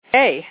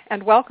Hey,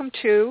 and welcome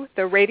to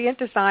the Radiant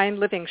Design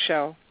Living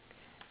Show.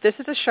 This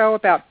is a show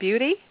about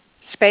beauty,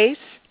 space,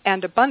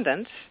 and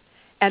abundance,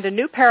 and a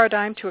new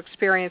paradigm to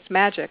experience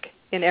magic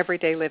in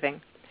everyday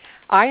living.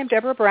 I am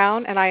Deborah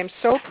Brown, and I am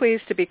so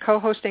pleased to be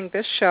co-hosting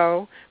this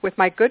show with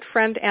my good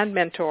friend and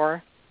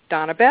mentor,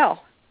 Donna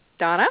Bell.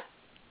 Donna?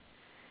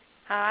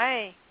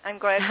 Hi, I'm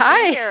glad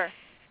to be here.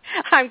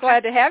 I'm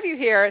glad to have you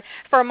here.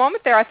 For a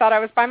moment there, I thought I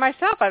was by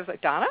myself. I was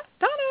like, Donna?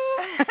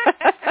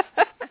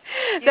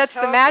 That's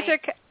the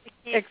magic.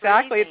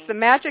 Exactly. It's the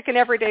magic in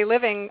everyday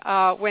living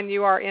when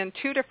you are in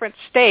two different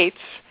states.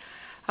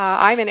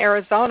 I'm in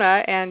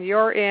Arizona, and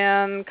you're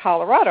in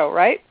Colorado,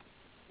 right?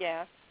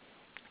 Yes.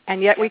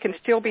 And yet we can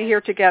still be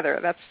here together.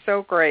 That's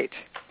so great.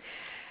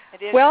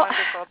 It is wonderful,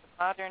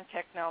 the modern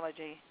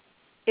technology.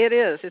 It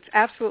is. It's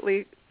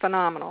absolutely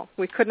phenomenal.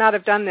 We could not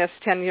have done this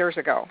 10 years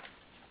ago.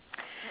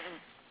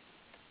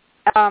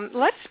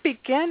 Let's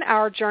begin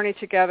our journey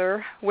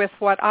together with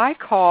what I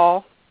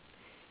call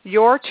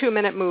your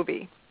 2-minute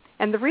movie.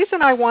 And the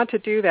reason I want to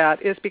do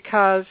that is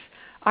because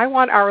I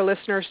want our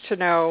listeners to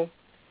know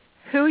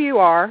who you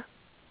are,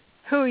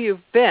 who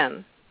you've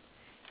been,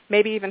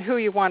 maybe even who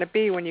you want to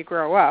be when you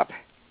grow up.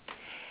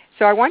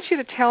 So I want you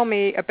to tell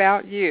me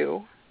about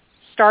you,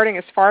 starting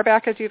as far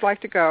back as you'd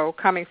like to go,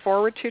 coming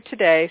forward to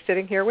today,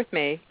 sitting here with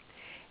me.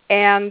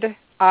 And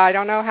I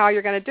don't know how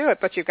you're going to do it,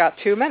 but you've got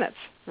 2 minutes.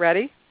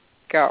 Ready?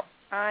 Go.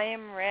 I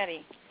am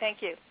ready.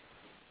 Thank you.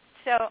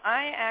 So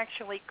I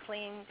actually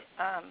cleaned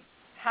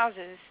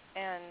houses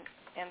and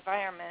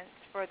environments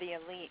for the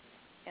elite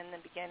in the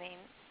beginning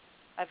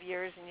of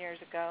years and years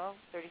ago,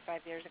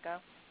 35 years ago.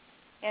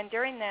 And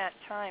during that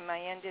time, I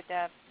ended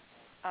up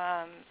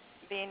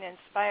being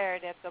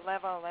inspired at the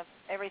level of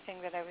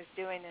everything that I was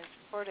doing in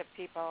support of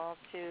people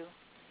to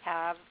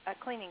have a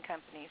cleaning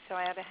company. So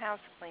I had a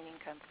house cleaning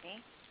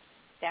company.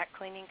 That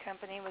cleaning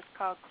company was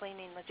called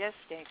Cleaning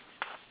Logistics.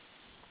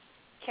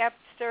 Kept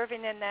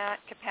serving in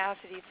that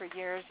capacity for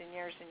years and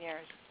years and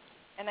years.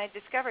 And I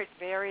discovered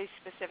very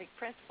specific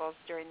principles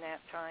during that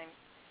time.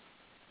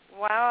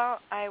 While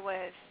I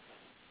was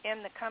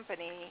in the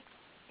company,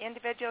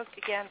 individuals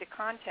began to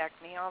contact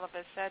me all of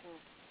a sudden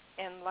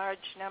in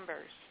large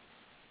numbers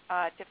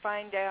to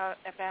find out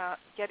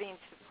about getting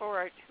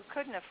support who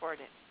couldn't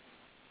afford it.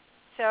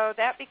 So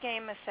that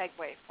became a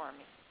segue for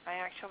me. I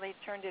actually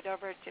turned it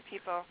over to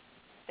people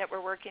that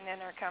were working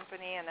in our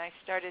company, and I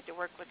started to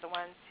work with the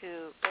ones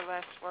who were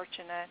less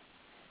fortunate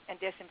and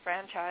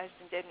disenfranchised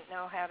and didn't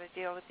know how to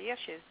deal with the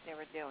issues they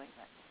were dealing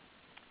with.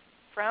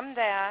 From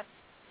that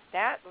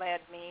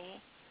led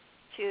me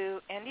to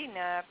ending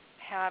up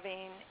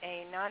having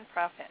a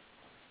nonprofit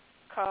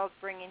called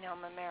Bringing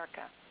Home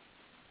America.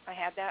 I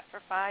had that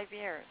for 5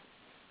 years.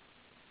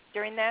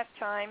 During that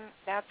time,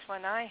 that's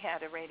when I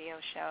had a radio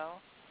show,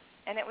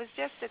 and it was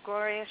just a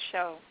glorious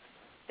show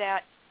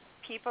that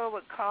people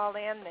would call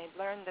in, they'd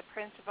learn the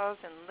principles,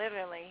 and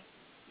literally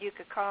you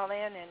could call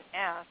in and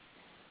ask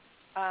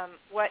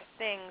what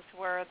things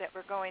were that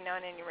were going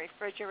on in your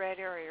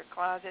refrigerator or your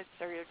closets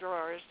or your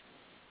drawers,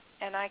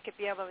 and I could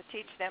be able to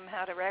teach them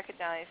how to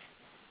recognize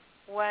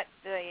what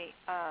the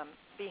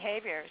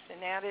behaviors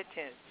and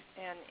attitudes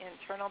and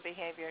internal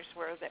behaviors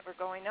were that were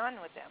going on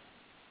with them.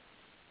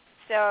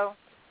 So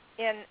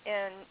in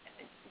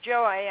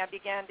joy, I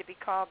began to be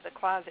called the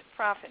Closet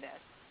Prophetess,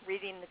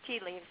 reading the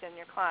tea leaves in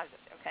your closet,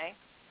 okay?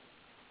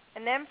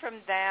 And then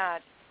from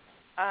that,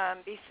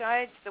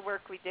 besides the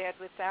work we did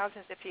with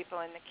thousands of people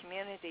in the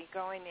community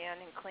going in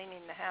and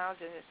cleaning the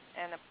houses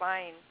and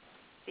applying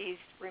these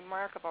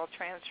remarkable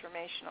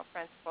transformational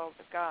principles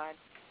of God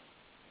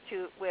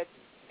with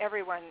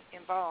everyone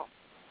involved,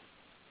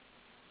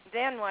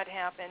 then what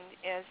happened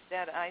is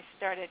that I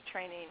started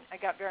training. I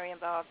got very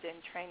involved in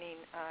training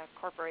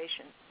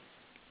corporations,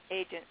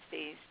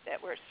 agencies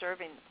that were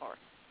serving the poor.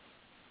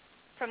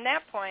 From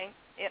that point,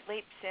 it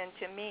leaps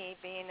into me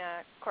being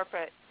a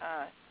corporate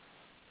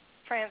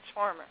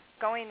transformer,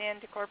 going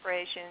into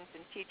corporations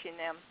and teaching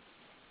them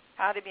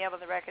how to be able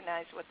to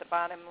recognize what the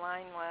bottom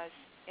line was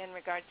in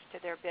regards to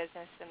their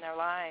business and their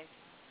lives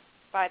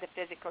by the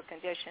physical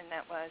condition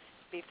that was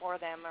before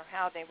them or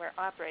how they were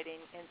operating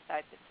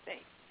inside the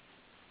space.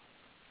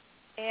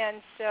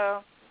 And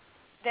so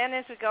then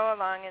as we go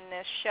along in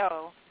this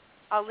show,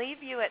 I'll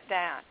leave you at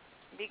that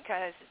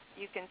because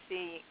you can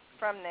see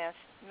from this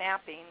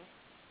mapping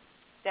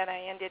that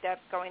I ended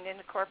up going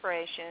into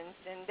corporations,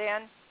 and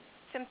then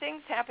some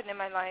things happened in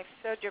my life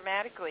so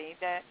dramatically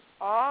that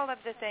all of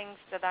the things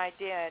that I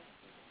did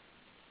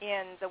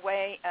in the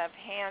way of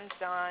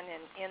hands-on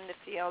and in the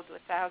field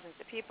with thousands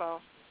of people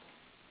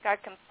got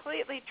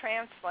completely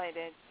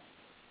translated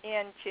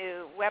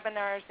into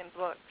webinars and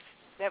books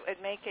that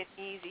would make it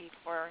easy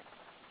for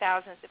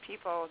thousands of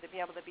people to be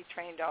able to be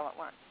trained all at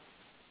once,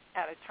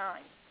 at a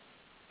time.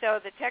 So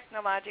the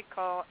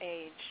technological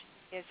age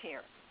is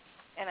here,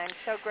 and I'm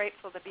so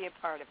grateful to be a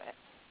part of it.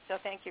 So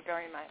thank you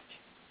very much.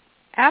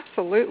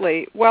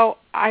 Absolutely. Well,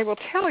 I will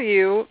tell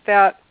you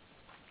that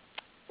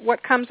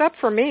what comes up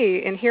for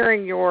me in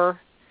hearing your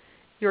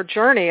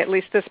journey, at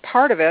least this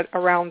part of it,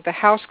 around the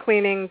house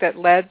cleaning that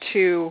led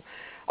to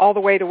all the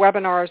way to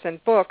webinars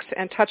and books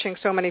and touching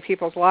so many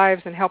people's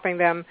lives and helping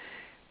them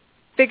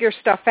figure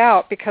stuff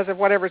out because of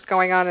whatever's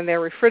going on in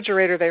their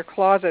refrigerator, their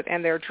closet,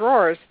 and their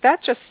drawers,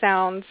 that just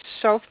sounds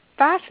so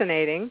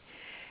fascinating.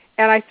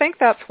 And I think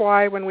that's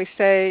why when we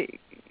say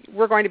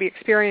we're going to be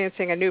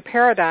experiencing a new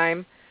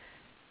paradigm,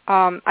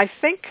 I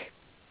think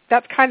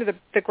that's kind of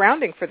the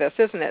grounding for this,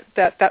 isn't it?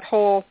 That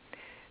whole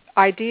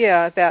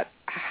idea that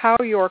how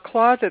your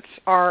closets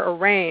are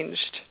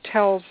arranged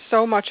tells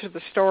so much of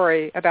the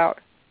story about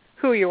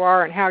who you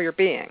are and how you're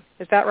being.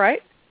 Is that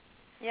right?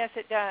 Yes,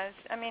 it does.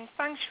 I mean,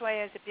 feng shui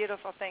is a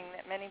beautiful thing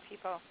that many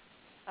people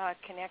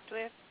connect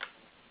with.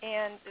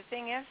 And the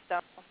thing is, though,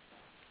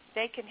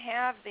 they can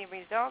have the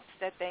results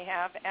that they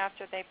have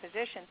after they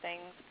position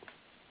things,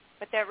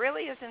 but that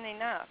really isn't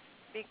enough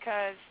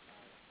because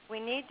we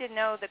need to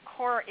know the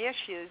core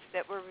issues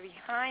that were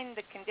behind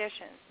the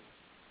conditions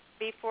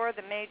before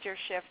the major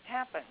shift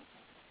happens.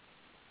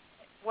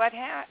 What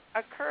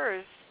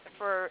occurs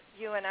for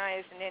you and I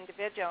as an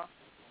individual,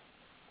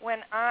 when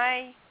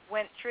I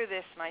went through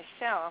this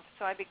myself,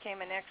 so I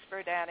became an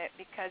expert at it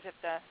because of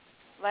the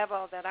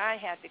level that I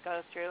had to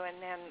go through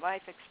and then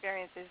life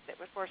experiences that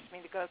would force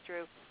me to go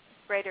through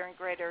greater and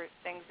greater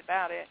things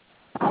about it.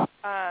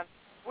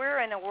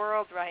 We're in a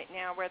world right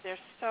now where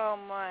there's so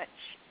much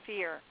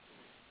fear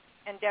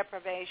and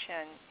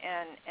deprivation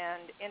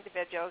and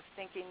individuals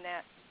thinking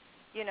that,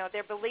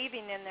 they're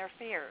believing in their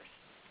fears.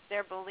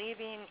 They're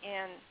believing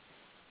in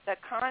the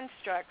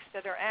constructs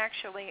that are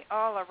actually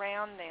all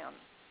around them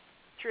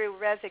through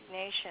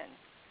resignation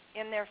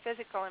in their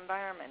physical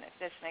environment, if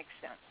this makes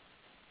sense.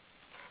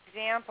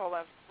 Example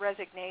of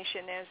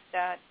resignation is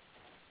that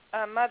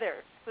a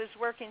mother who's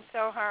working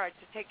so hard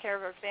to take care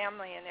of her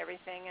family and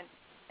everything,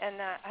 and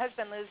the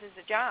husband loses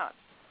a job.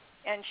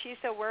 And she's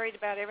so worried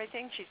about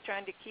everything. She's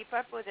trying to keep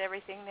up with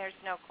everything. There's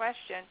no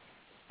question.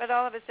 But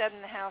all of a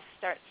sudden, the house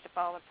starts to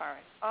fall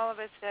apart. All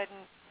of a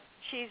sudden,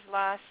 she's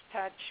lost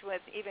touch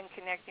with even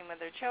connecting with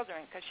her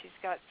children because she's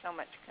got so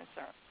much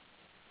concern.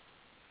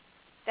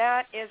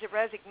 That is a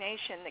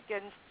resignation that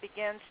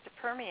begins to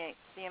permeate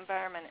the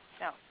environment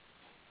itself.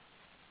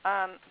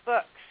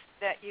 Books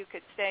that you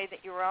could say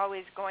that you were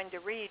always going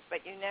to read, but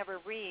you never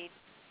read,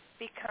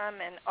 become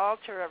an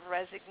altar of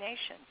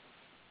resignation,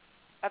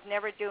 of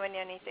never doing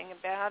anything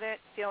about it,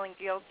 feeling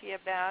guilty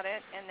about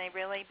it, and they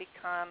really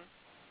become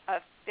a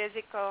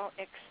physical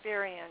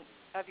experience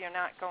of you're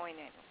not going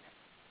anywhere,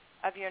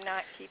 of you're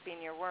not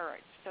keeping your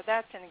word. So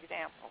that's an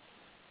example.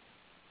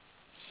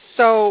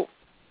 So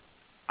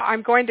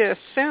I'm going to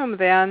assume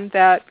then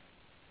that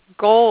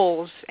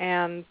goals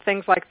and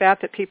things like that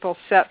people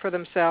set for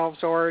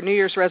themselves or New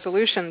Year's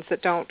resolutions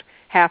that don't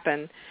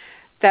happen,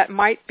 that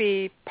might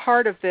be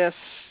part of this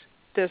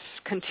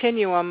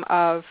continuum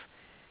of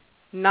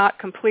not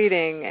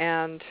completing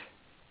and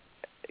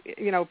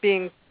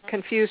being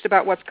confused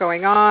about what's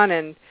going on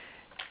and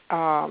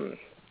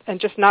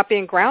just not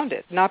being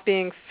grounded, not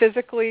being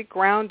physically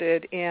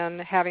grounded in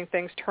having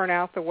things turn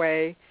out the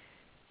way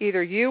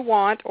either you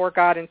want or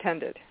God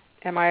intended.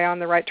 Am I on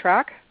the right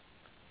track?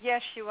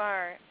 Yes, you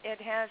are.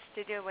 It has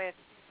to do with,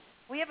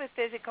 we have a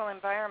physical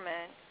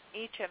environment,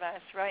 each of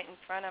us, right in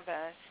front of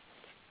us,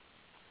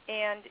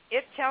 and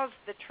it tells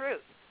the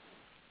truth.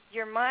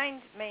 Your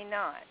mind may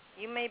not.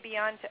 You may be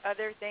on to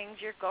other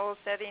things, your goal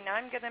setting.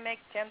 I'm going to make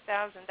 $10,000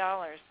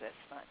 this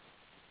month.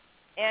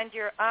 And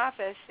your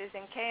office is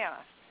in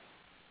chaos.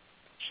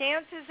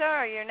 Chances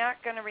are you're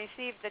not going to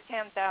receive the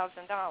 $10,000.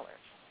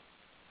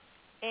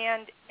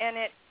 And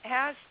it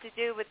has to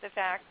do with the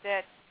fact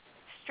that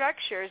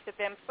structures have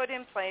been put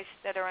in place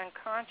that are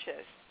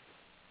unconscious,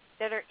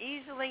 that are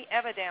easily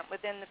evident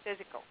within the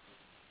physical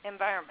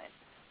environment.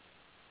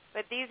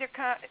 But these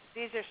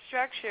are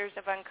structures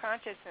of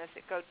unconsciousness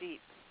that go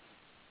deep.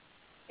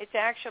 It's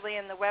actually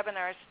in the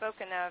webinar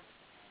spoken of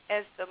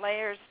as the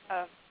layers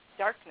of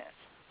darkness.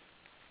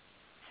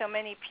 So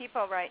many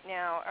people right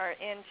now are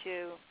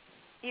into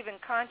even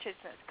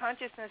consciousness.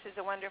 Consciousness is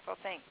a wonderful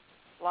thing.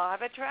 Law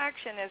of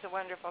attraction is a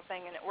wonderful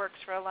thing, and it works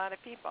for a lot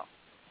of people.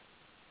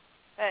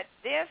 But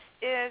this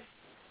is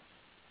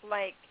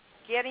like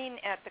getting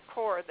at the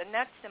core, the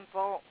nuts and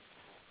bolts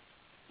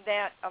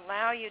that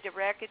allow you to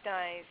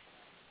recognize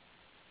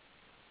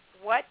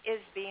what is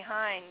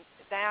behind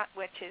that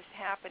which is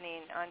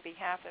happening on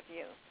behalf of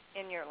you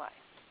in your life.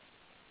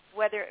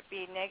 Whether it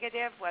be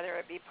negative, whether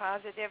it be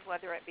positive,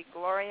 whether it be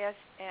glorious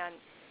and,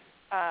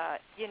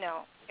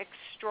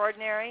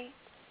 extraordinary,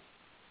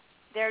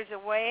 there's a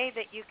way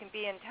that you can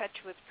be in touch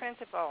with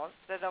principles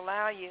that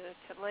allow you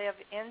to live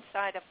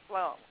inside a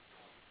flow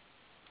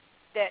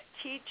that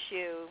teach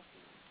you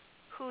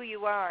who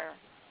you are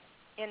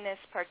in this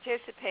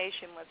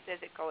participation with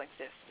physical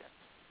existence.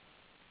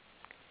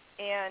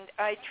 And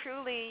I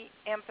truly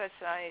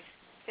emphasize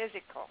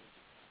physical.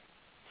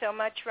 So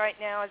much right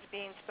now is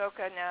being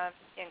spoken of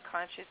in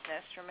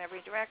consciousness from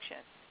every direction.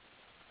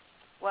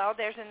 Well,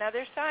 there's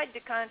another side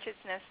to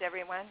consciousness,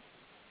 everyone,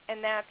 and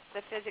that's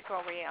the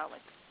physical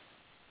reality.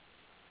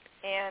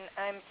 And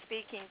I'm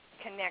speaking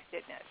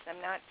connectedness.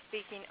 I'm not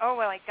speaking,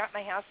 I got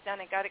my house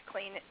done, I got it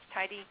clean, it's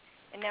tidy,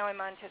 and now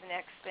I'm on to the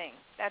next thing.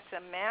 That's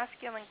a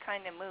masculine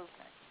kind of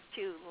movement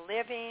to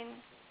living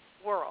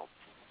worlds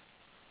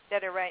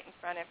that are right in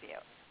front of you.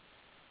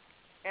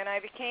 And I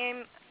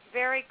became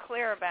very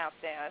clear about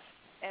this,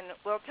 and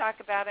we'll talk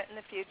about it in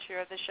the future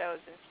of the shows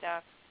and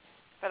stuff,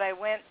 but I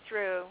went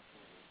through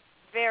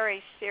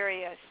very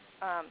serious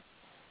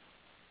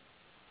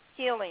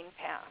healing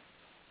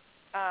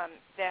path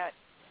that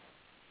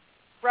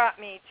brought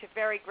me to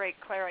very great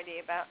clarity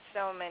about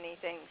so many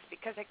things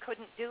because I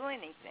couldn't do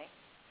anything.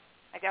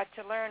 I got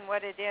to learn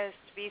what it is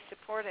to be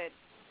supported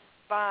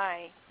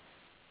by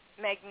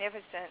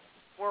magnificent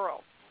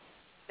worlds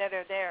that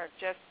are there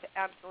just to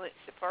absolutely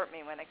support me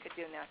when I could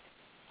do nothing.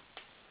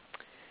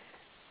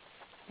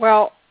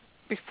 Well,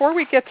 before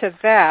we get to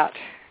that,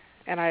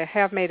 and I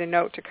have made a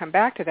note to come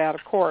back to that,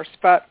 of course,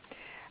 but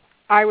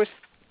I was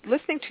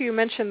listening to you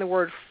mention the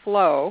word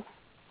flow,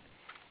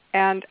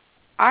 and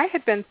I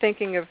had been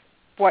thinking of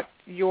what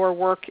your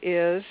work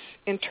is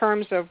in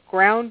terms of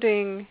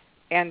grounding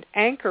and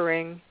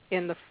anchoring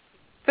in the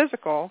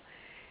physical,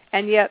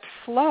 and yet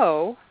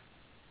flow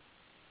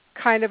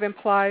kind of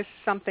implies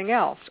something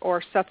else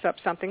or sets up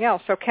something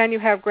else. So can you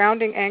have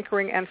grounding,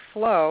 anchoring, and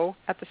flow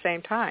at the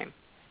same time?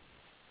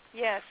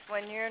 Yes,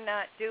 when you're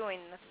not doing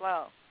the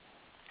flow.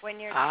 When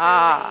you're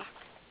truly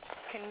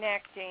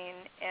connecting,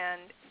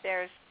 and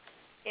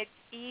it's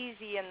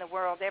easy in the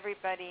world.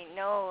 Everybody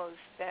knows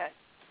that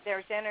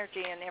there's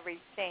energy in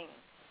everything,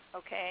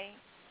 okay?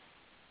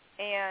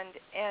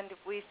 And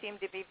we seem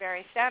to be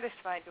very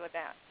satisfied with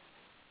that.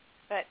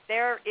 But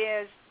there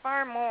is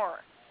far more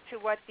to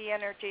what the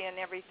energy in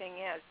everything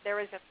is. There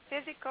is a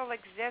physical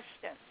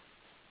existence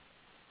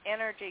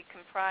energy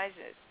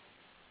comprises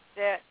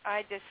that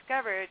I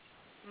discovered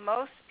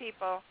most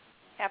people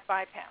have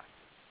bypassed.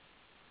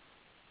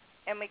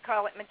 And we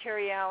call it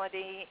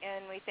materiality,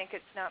 and we think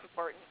it's not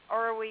important.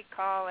 Or we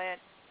call it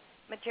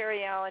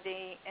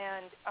materiality,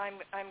 and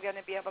I'm going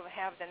to be able to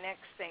have the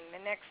next thing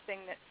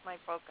that's my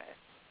focus.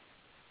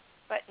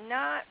 But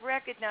not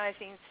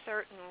recognizing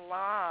certain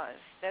laws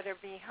that are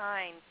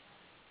behind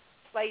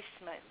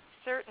placement,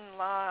 certain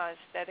laws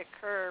that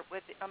occur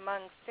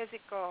among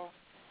physical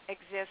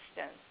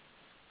existence,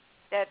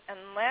 that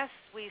unless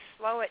we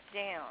slow it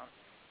down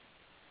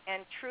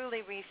and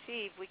truly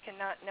receive, we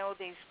cannot know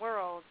these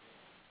worlds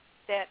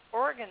that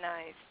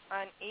organize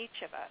on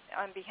each of us,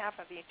 on behalf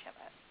of each of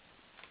us.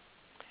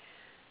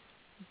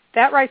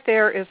 That right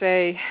there is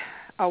a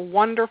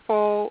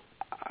wonderful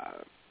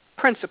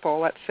principle,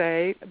 let's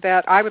say,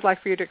 that I would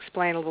like for you to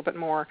explain a little bit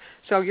more.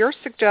 So you're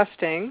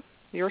suggesting,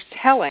 you're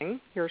telling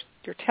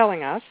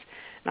us,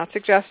 not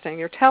suggesting,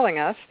 you're telling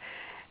us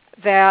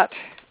that,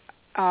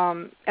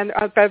 and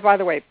by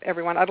the way,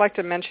 everyone, I'd like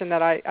to mention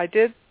that I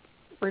did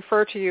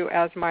refer to you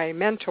as my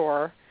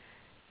mentor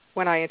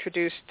when I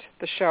introduced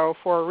the show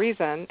for a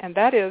reason, and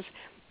that is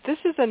this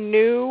is a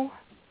new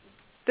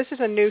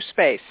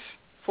space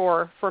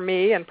for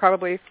me and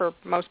probably for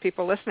most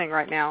people listening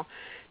right now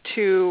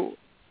to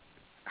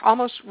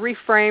almost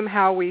reframe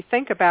how we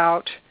think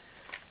about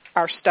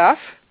our stuff,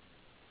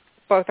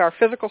 both our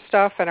physical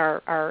stuff and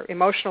our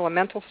emotional and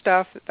mental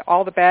stuff,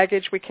 all the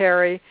baggage we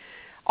carry,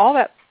 all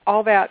that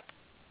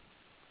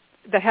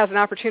has an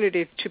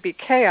opportunity to be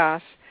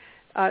chaos.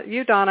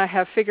 You, Donna,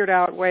 have figured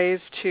out ways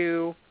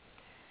to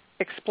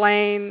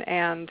explain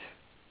and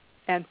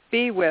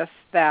be with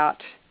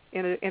that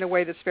in a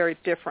way that's very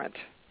different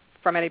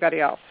from anybody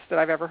else that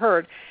I've ever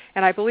heard.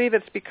 And I believe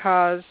it's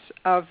because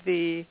of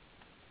the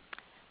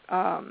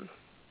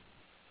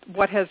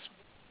what has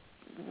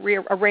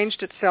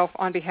rearranged itself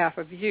on behalf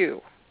of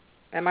you.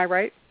 Am I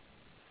right?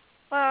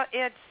 Well,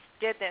 it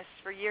did this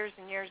for years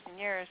and years and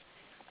years.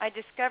 I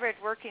discovered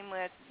working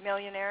with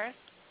millionaires,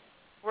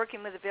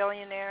 working with a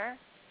billionaire,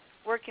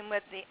 working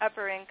with the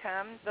upper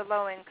income, the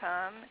low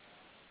income.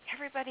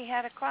 Everybody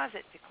had a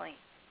closet to clean.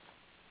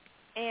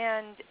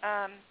 And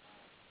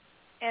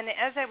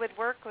as I would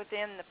work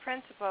within the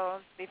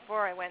principles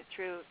before I went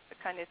through the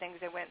kind of things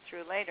I went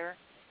through later,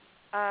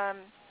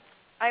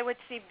 I would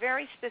see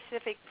very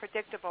specific,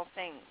 predictable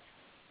things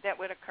that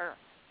would occur.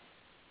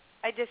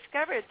 I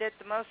discovered that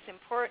the most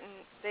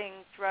important thing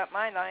throughout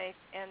my life,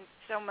 and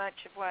so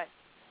much of what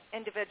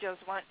individuals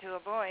want to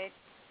avoid,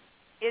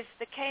 is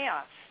the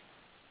chaos.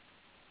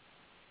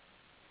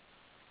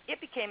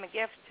 It became a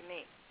gift to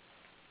me.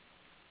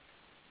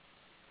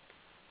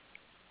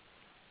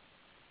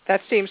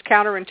 That seems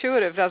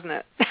counterintuitive, doesn't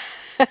it?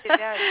 It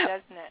does,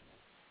 doesn't it?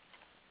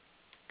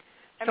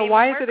 So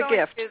why is it a gift? When we're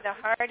going through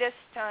the hardest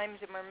times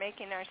and we're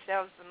making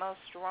ourselves the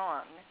most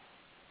wrong,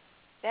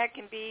 that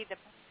can be the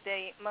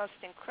most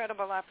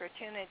incredible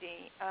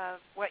opportunity of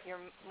what you're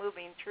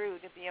moving through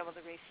to be able to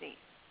receive.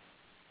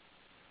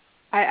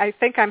 I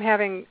think I'm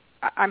having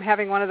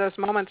one of those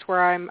moments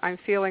where I'm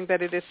feeling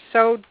that it is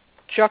so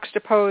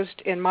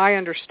juxtaposed in my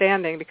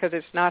understanding because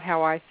it's not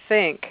how I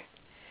think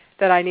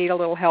that I need a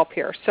little help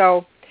here.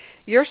 So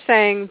you're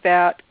saying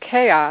that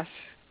chaos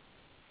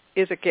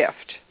is a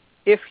gift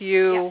if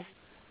you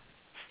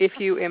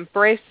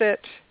embrace it,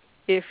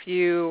 if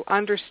you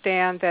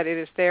understand that it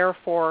is there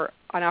for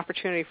an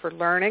opportunity for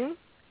learning,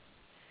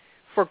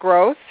 for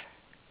growth,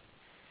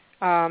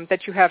 that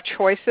you have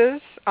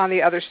choices on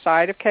the other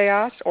side of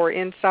chaos or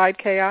inside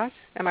chaos.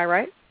 Am I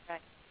right?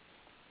 Right.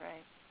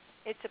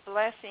 It's a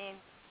blessing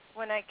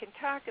when I can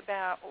talk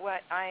about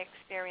what I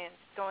experienced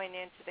going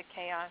into the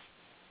chaos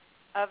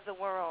of the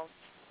world,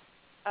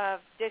 of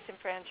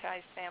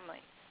disenfranchised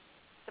families,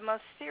 the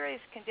most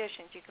serious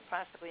conditions you could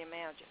possibly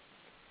imagine.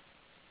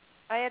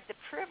 I had the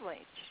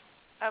privilege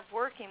of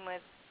working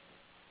with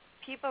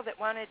people that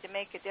wanted to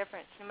make a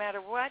difference no matter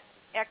what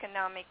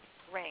economic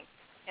rank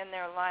in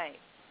their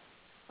life.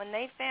 When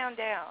they found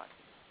out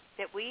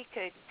that we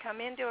could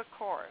come into a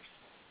course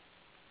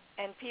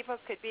and people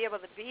could be able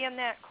to be in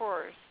that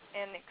course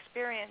and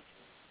experience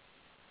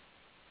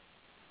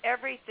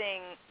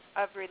everything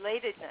of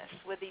relatedness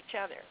with each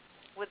other,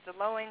 with the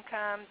low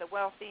income, the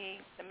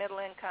wealthy, the middle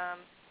income,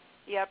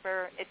 the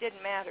upper, it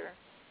didn't matter.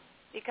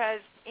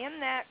 Because in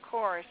that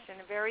course,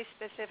 in a very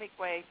specific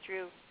way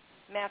through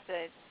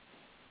method,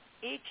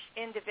 each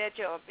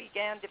individual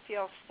began to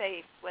feel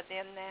safe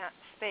within that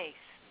space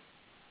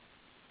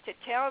to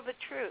tell the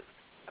truth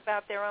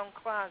about their own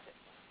closet.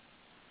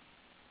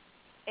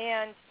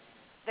 And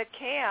the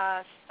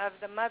chaos of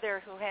the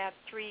mother who had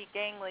 3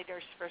 gang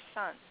leaders for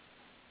sons,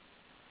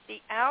 the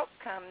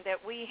outcome that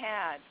we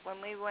had when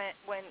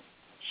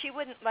she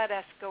wouldn't let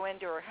us go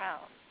into her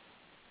house,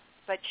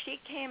 but she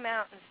came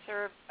out and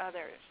served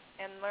others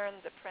and learned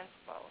the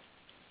principles.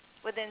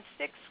 Within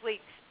 6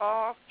 weeks,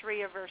 all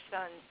 3 of her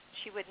sons,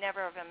 she would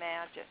never have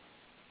imagined,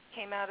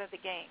 came out of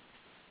the gangs.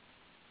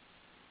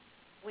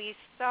 We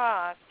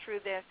saw through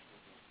this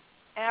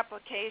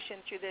application,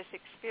 through this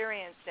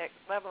experience at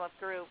level of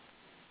group,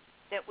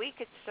 that we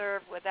could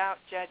serve without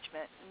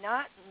judgment,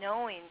 not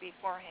knowing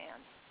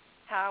beforehand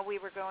how we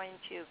were going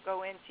to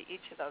go into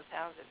each of those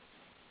houses.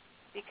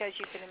 Because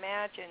you can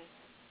imagine,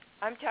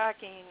 I'm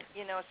talking,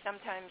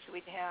 sometimes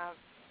we'd have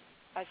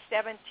a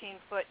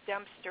 17-foot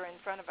dumpster in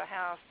front of a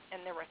house,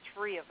 and there were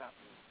 3 of them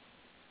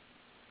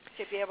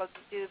to be able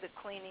to do the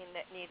cleaning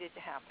that needed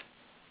to happen.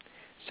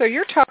 So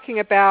you're talking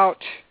about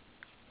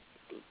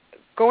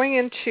going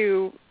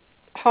into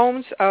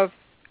homes of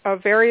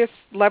various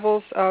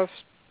levels of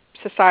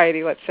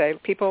society, let's say,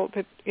 people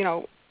that,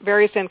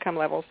 various income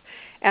levels,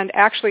 and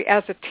actually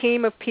as a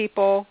team of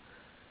people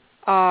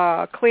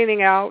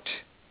cleaning out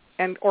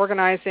and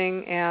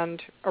organizing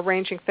and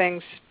arranging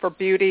things for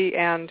beauty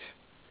and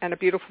a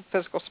beautiful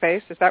physical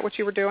space. Is that what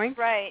you were doing?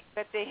 Right,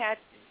 but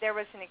there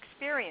was an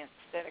experience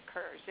that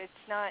occurs. It's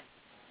not,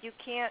 you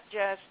can't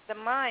just, the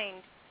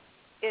mind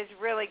is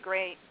really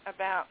great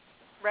about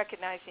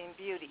recognizing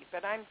beauty,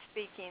 but I'm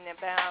speaking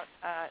about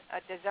a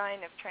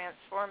design of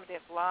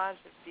transformative laws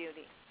of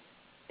beauty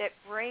that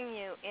bring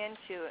you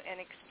into an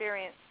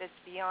experience that's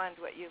beyond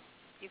what you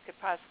could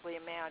possibly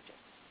imagine.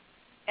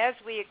 As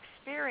we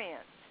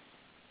experience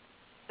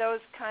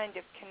those kind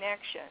of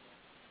connections,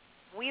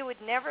 we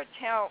would never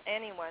tell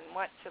anyone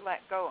what to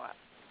let go of.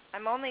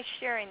 I'm only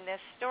sharing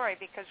this story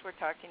because we're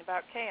talking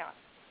about chaos.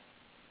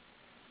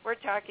 We're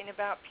talking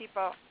about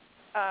people.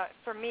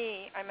 For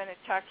me, I'm going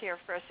to talk here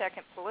for a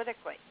second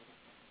politically.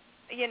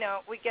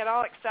 We get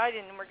all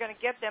excited and we're going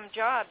to get them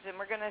jobs and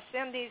we're going to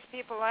send these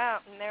people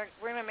out and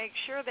we're going to make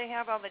sure they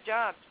have all the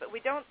jobs, but we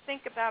don't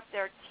think about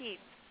their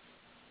teeth.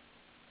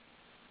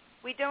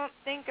 We don't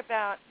think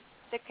about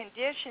the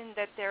condition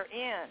that they're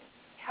in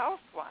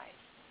health-wise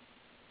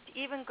to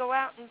even go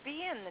out and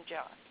be in the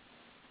job.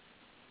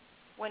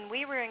 When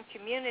we were in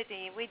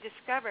community, we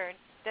discovered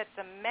that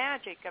the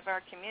magic of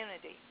our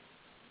community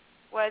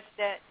was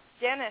that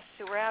dentists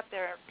who were out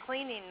there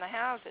cleaning the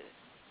houses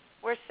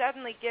were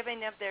suddenly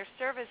giving of their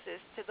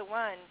services to the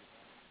one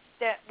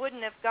that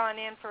wouldn't have gone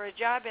in for a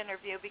job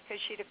interview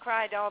because she'd have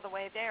cried all the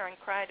way there and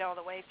cried all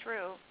the way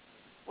through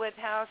with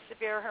how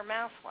severe her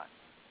mouth was.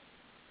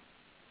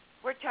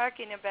 We're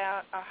talking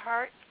about a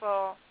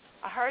heartful,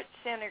 a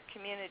heart-centered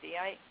community.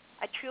 I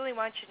truly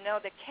want you to know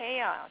the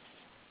chaos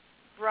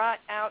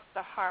brought out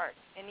the heart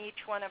in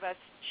each one of us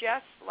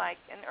just like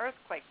an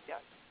earthquake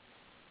does.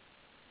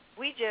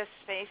 We just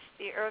faced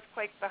the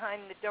earthquake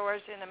behind the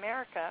doors in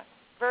America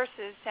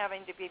versus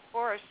having to be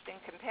forced and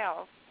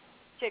compelled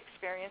to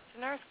experience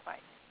an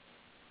earthquake.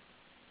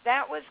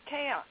 That was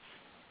chaos.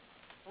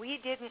 We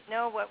didn't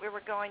know what we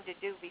were going to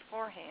do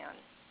beforehand,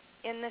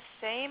 in the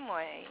same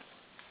way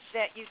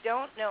that you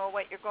don't know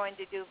what you're going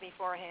to do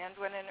beforehand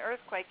when an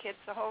earthquake hits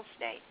the whole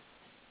state.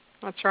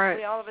 That's right.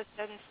 We all of a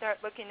sudden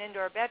start looking into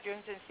our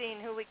bedrooms and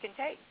seeing who we can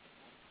take,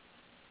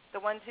 the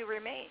ones who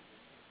remain,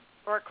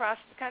 or across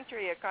the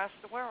country, across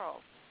the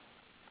world.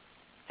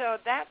 So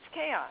that's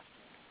chaos.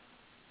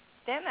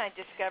 Then I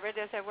discovered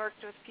as I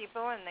worked with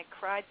people and they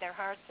cried their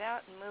hearts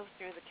out and moved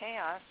through the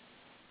chaos,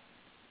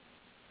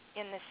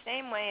 in the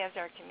same way as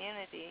our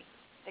community,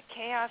 the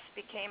chaos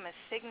became a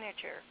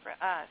signature for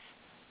us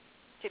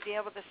to be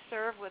able to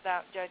serve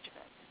without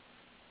judgment.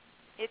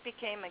 It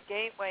became a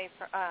gateway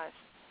for us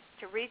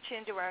to reach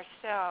into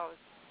ourselves,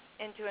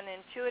 into an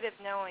intuitive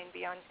knowing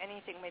beyond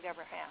anything we'd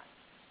ever had.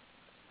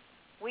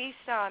 We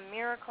saw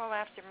miracle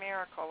after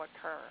miracle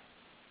occur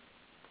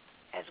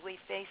as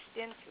we faced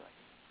into it.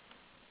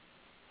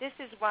 This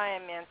is why I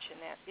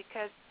mention that,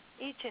 because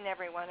each and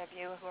every one of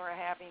you who are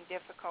having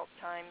difficult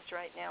times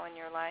right now in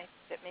your life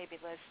that may be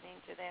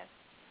listening to this,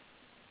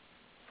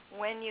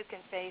 when you can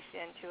face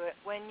into it,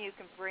 when you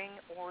can bring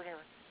order,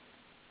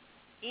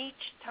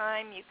 each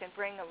time you can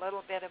bring a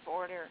little bit of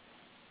order,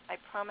 I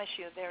promise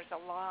you there's a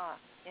law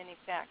in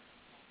effect.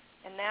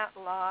 And that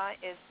law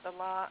is the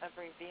law of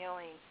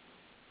revealing.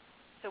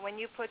 So when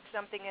you put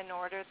something in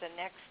order, the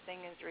next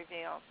thing is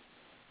revealed.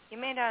 You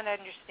may not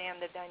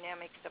understand the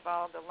dynamics of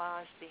all the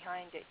laws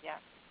behind it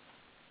yet,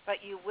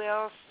 but you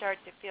will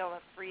start to feel a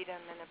freedom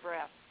and a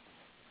breath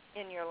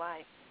in your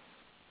life.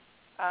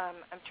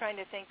 I'm trying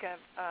to think of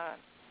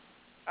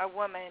a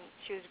woman.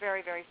 She was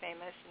very, very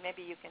famous.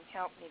 Maybe you can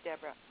help me,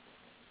 Deborah.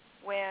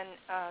 When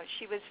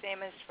she was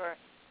famous for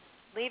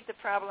leave the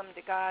problem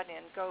to God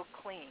and go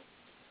clean.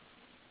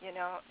 You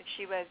know,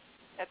 she was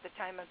at the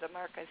time of the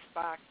Marcus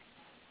Bach.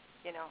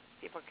 You know,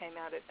 people came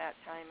out at that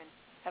time and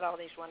had all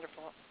these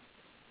wonderful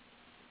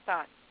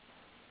thoughts.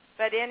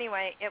 But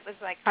anyway, it was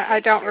like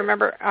I don't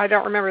remember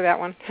that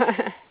one.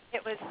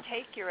 It was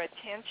take your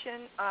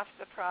attention off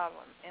the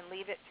problem and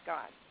leave it to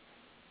God,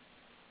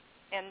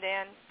 and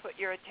then put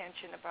your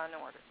attention upon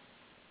order.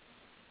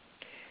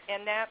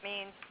 And that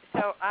means,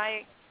 so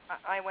I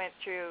went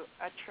through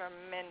a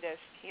tremendous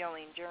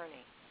healing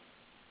journey,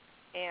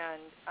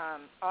 and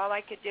all I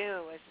could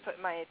do was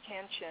put my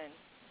attention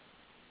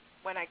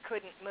when I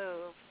couldn't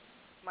move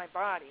my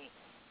body.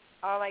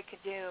 All I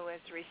could do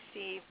was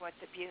receive what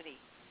the beauty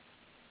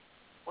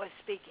was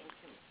speaking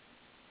to me.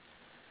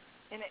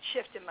 And it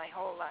shifted my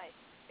whole life.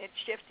 It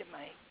shifted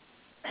my,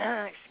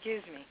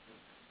 excuse me.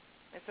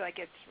 It's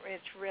like it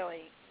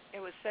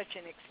was such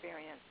an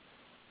experience.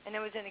 And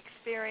it was an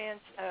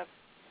experience of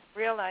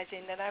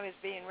realizing that I was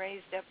being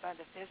raised up by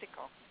the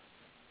physical.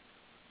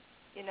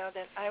 You know,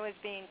 that I was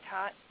being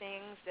taught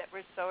things that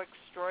were so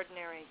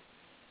extraordinary,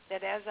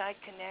 that as I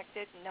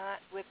connected,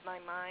 not with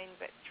my mind,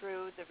 but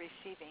through the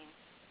receiving,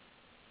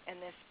 and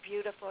this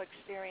beautiful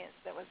experience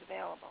that was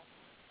available,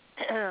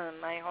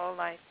 my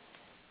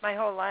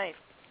whole life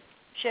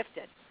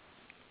shifted.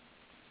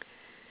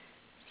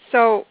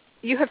 So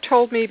you have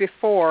told me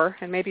before,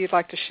 and maybe you'd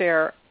like to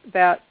share,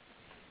 that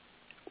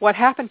what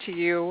happened to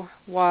you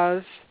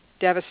was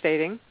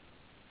devastating.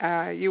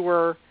 You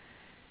were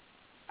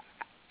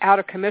out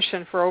of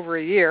commission for over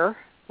a year,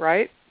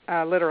 right?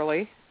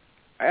 Literally.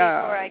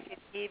 Before I could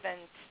even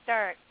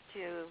start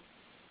to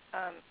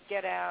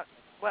get out,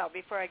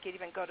 before I could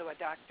even go to a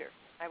doctor,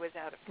 I was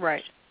out of commission.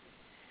 Right.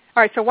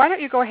 All right, so why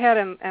don't you go ahead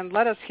and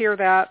let us hear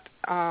that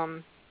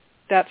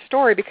that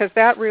story, because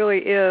that really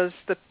is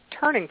the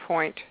turning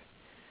point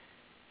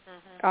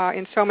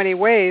in so many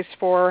ways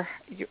for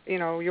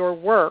your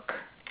work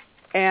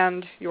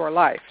and your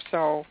life.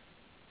 So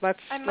let's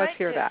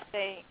hear that.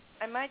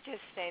 I might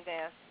just say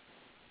this.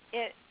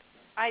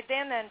 I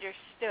then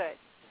understood,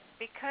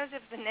 because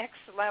of the next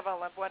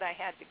level of what I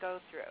had to go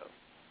through,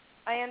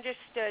 I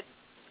understood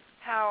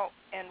how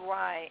and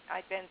why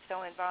I've been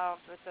so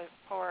involved with the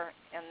poor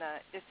and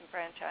the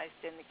disenfranchised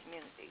in the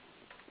community.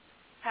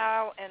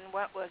 How and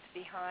what was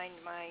behind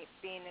my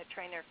being a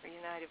trainer for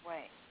United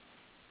Way.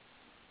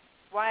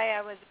 Why I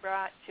was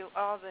brought to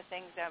all the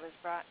things I was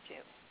brought to.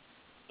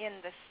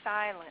 In the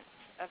silence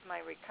of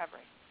my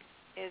recovery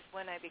is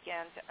when I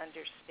began to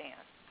understand.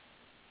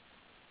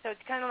 So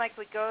it's kind of like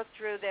we go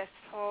through this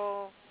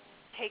whole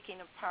taking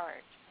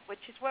apart,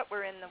 which is what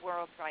we're in the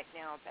world right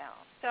now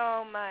about.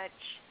 So much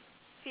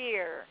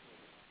fear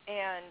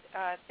and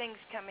things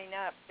coming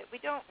up that we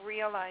don't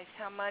realize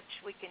how much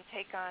we can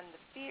take on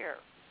the fear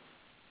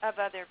of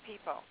other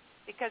people,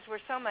 because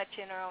we're so much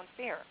in our own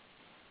fear.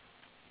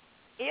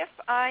 If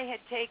I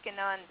had taken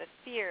on the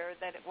fear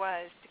that it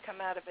was to come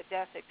out of a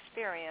death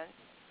experience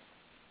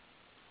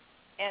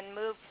and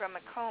move from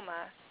a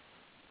coma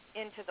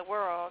into the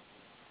world,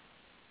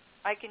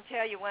 I can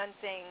tell you one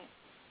thing.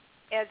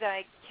 As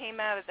I came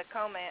out of the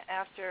coma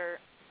after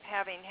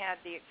having had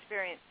the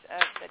experience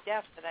of the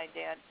death that I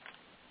did,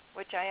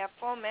 which I have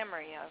full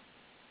memory of,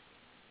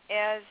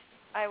 as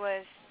I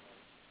was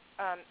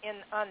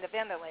on the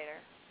ventilator,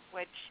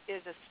 which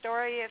is a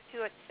story to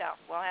itself.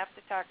 We'll have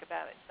to talk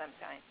about it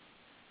sometime,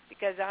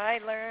 because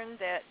I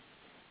learned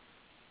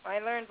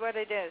what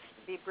it is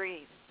to be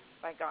breathed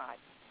by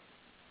God.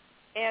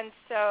 And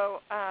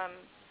so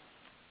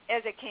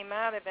as I came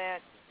out of it,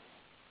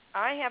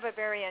 I have a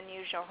very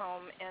unusual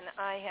home, and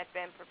I had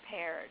been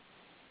prepared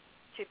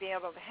to be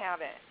able to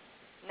have it,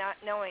 not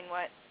knowing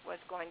what was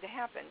going to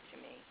happen to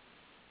me.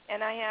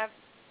 And I have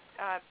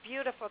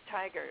beautiful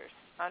tigers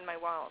on my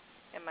walls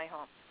in my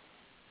home,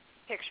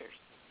 pictures,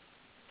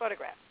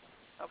 photographs,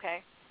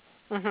 okay?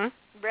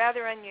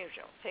 Rather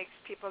unusual. Takes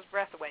people's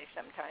breath away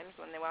sometimes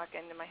when they walk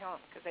into my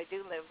home, because I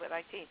do live what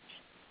I teach.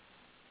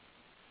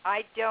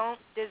 I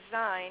don't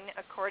design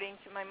according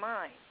to my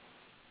mind.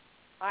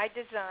 I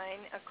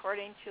design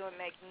according to a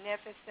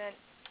magnificent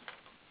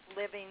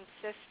living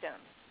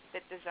system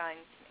that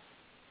designs me.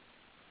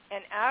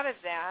 And out of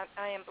that,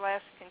 I am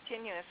blessed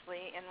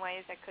continuously in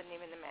ways I couldn't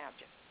even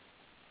imagine.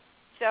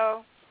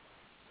 So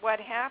what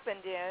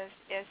happened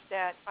is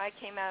that I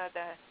came out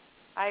of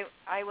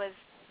I was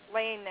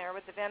laying there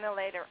with the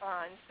ventilator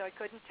on, so I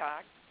couldn't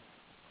talk,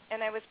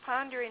 and I was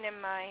pondering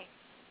in my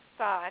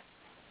thoughts,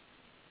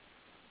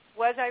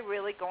 was I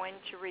really going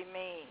to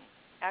remain?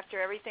 After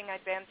everything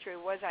I'd been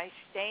through, was I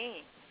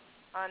staying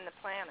on the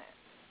planet?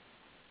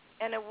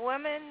 And a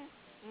woman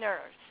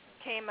nurse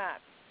came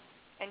up,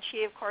 and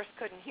she, of course,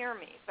 couldn't hear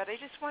me. But I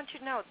just want you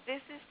to know,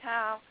 this is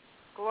how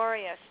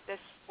glorious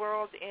this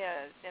world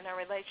is in our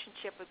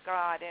relationship with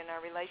God and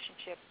our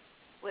relationship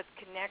with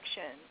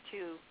connection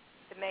to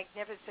the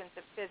magnificence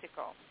of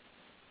physical.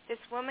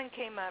 This woman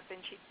came up,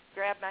 and she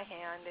grabbed my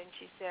hand, and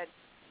she said,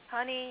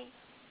 honey,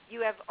 you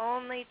have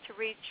only to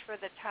reach for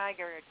the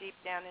tiger deep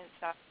down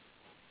inside,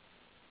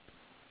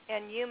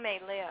 and you may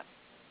live.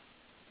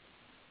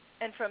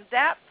 And from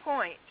that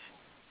point,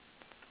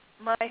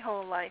 my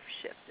whole life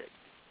shifted.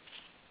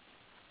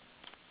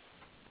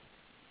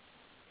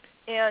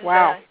 And,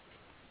 wow.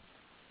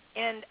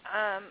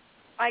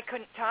 I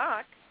couldn't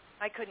talk.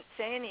 I couldn't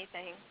say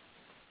anything,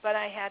 but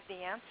I had the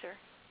answer.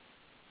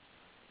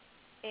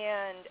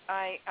 And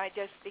I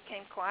just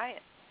became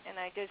quiet, and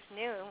I just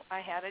knew I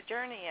had a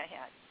journey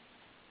ahead.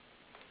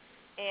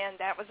 And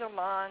that was a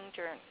long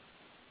journey.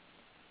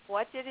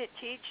 What did it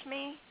teach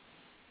me?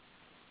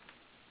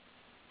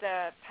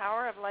 The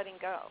power of letting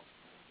go.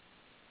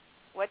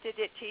 What did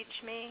it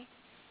teach me?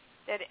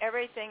 That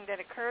everything that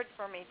occurred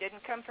for me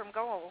didn't come from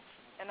goals,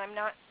 and I'm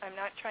not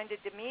trying to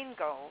demean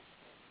goals,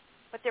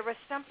 but there was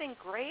something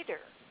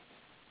greater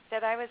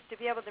that I was to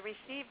be able to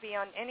receive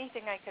beyond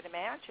anything I could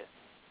imagine.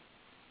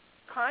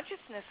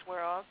 Consciousness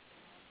world,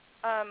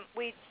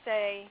 we'd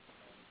say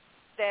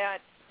that,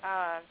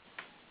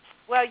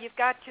 well, you've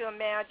got to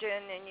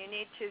imagine, and you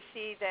need to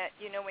see that,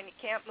 when you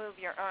can't move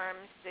your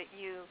arms, that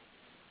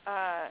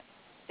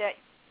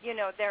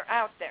they're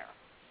out there.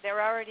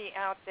 They're already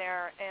out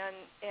there,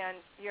 and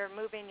you're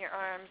moving your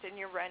arms, and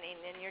you're running,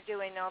 and you're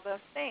doing all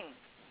those things.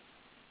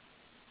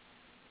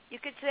 You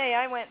could say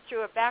I went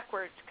through a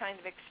backwards kind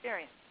of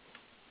experience.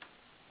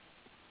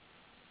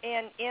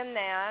 And in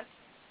that,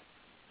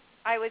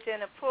 I was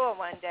in a pool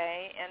one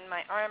day, and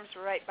my arms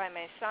were right by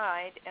my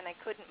side, and I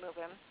couldn't move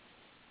them.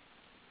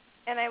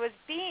 And I was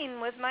being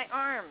with my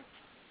arms.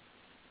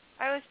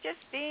 I was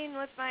just being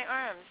with my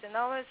arms, and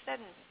all of a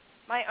sudden,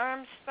 my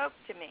arms spoke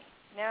to me.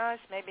 Now,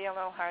 it's maybe a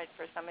little hard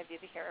for some of you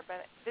to hear,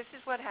 but this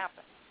is what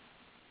happened.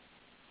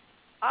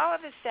 All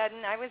of a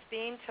sudden, I was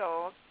being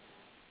told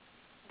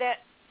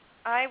that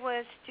I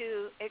was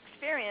to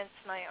experience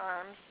my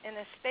arms in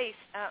a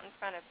space out in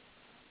front of me.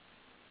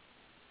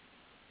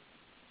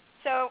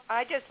 So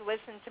I just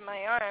listened to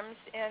my arms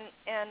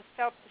and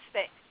felt the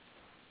space.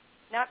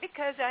 Not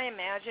because I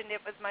imagined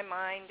it was my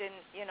mind and,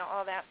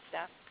 all that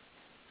stuff.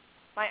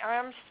 My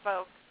arms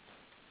spoke,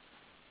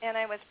 and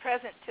I was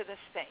present to the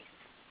space.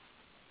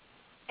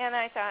 And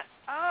I thought,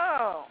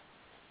 oh,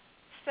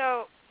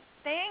 so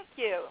thank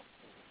you.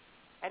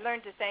 I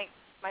learned to thank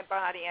my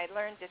body. I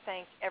learned to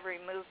thank every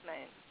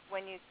movement.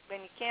 When you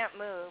can't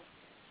move,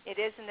 it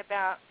isn't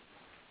about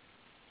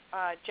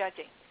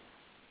judging.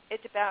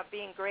 It's about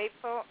being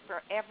grateful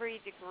for every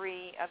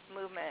degree of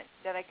movement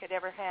that I could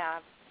ever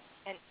have.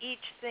 And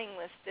each thing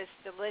was this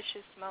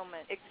delicious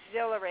moment,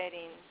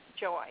 exhilarating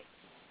joy.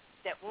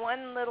 That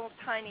one little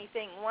tiny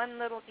thing, one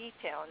little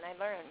detail, and I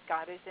learned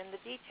God is in the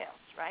details,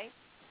 right?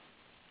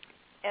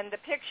 And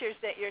the pictures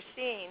that you're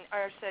seeing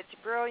are such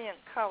brilliant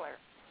color.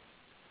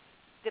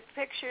 The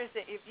pictures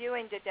that you're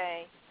viewing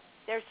today,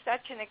 there's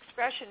such an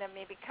expression of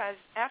me because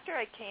after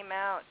I came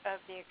out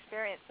of the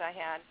experience I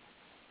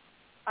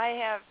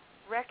have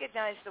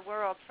recognized the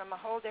world from a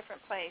whole different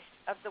place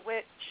of the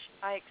which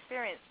I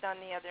experienced on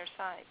the other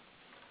side.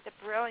 The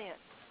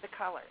brilliance, the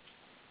colors.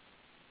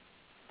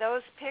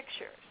 Those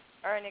pictures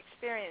are an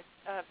experience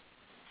of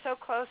so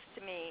close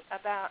to me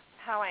about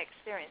how I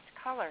experience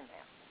color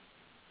now.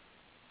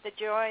 The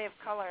joy of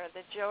color,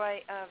 the joy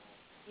of,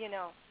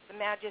 the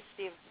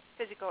majesty of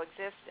physical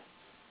existence.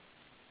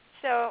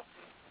 So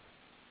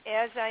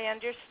as I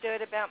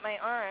understood about my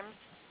arms,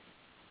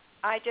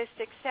 I just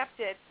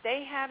accepted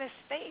they had a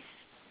space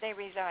they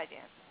reside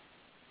in.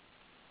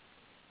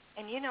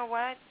 And you know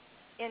what?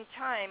 In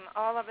time,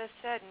 all of a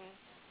sudden,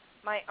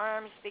 my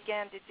arms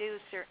began to do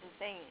certain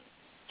things,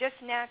 just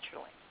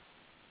naturally,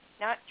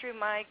 not through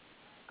my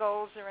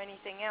goals or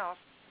anything else.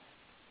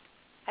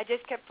 I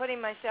just kept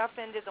putting myself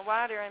into the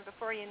water, and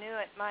before you knew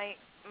it, my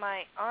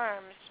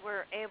arms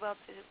were able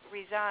to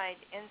reside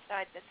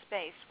inside the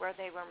space where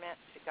they were meant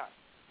to go.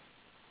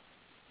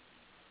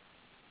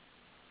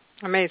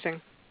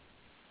 Amazing.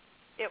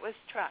 It was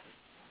trust,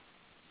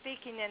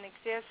 speaking in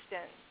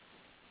existence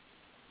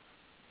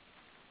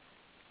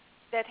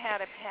that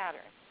had a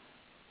pattern.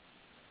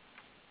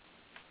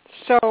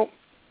 So,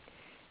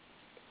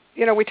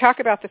 we talk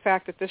about the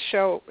fact that this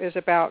show is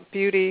about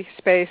beauty,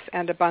 space,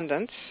 and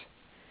abundance.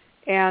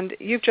 And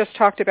you've just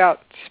talked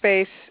about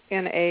space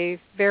in a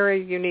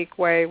very unique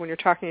way when you're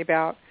talking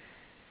about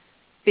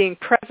being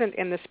present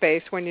in the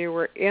space when you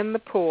were in the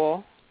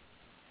pool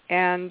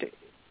and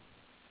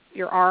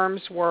your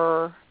arms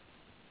were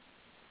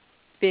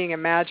being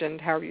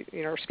imagined, how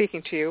are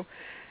speaking to you.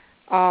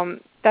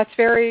 That's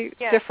very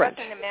different.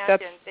 It wasn't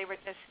imagined. They were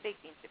just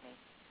speaking to me.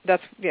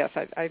 That's yes.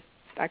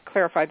 I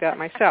clarified that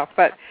myself,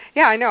 but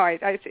yeah, I know.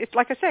 It's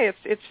like I say,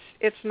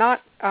 it's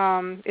not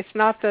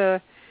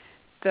the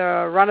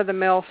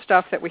run-of-the-mill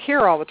stuff that we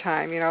hear all the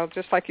time.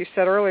 Just like you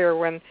said earlier,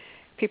 when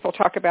people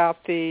talk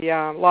about the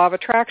law of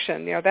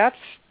attraction,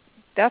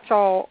 that's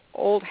all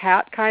old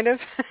hat kind of.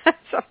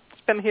 So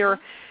it's been here,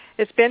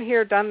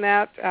 done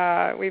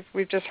that.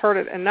 We've just heard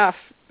it enough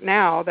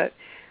now that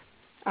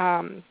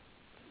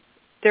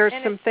there's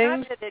some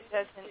things. Not that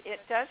it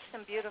does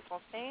some beautiful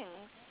things.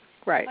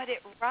 Right. But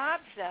it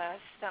robs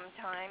us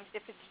sometimes,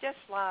 if it's just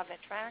law of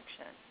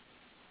attraction,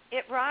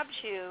 it robs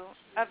you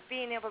of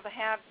being able to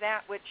have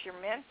that which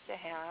you're meant to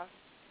have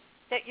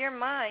that your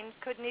mind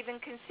couldn't even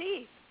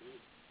conceive.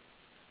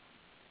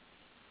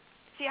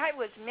 See, I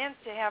was meant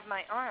to have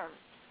my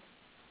arms.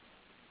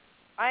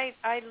 I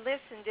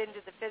listened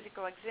into the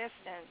physical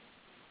existence.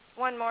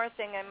 One more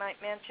thing I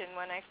might mention,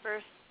 when I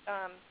first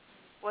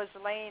was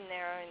laying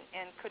there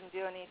and couldn't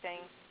do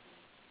anything,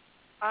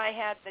 I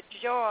had the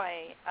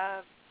joy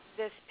of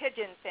this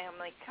pigeon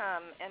family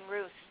come and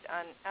roost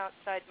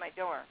outside my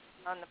door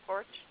on the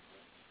porch.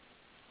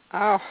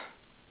 Oh.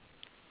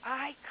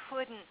 I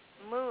couldn't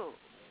move,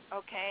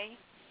 okay?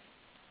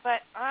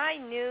 But I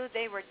knew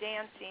they were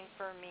dancing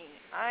for me.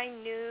 I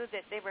knew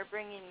that they were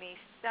bringing me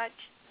such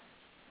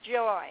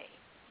joy.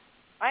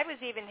 I was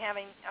even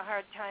having a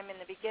hard time in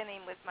the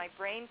beginning with my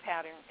brain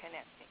pattern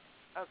connecting,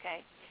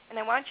 okay? And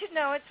I want you to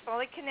know it's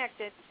fully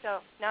connected,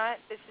 so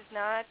this is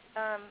not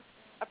a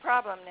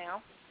problem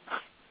now.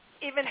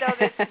 Even though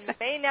this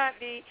may not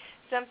be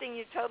something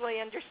you totally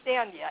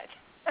understand yet.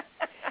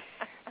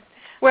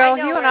 Well,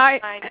 you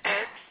and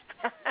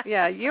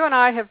yeah, you and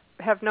I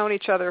have known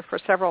each other for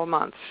several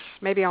months,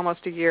 maybe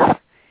almost a year.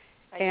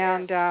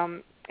 And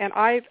I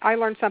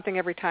learn something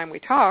every time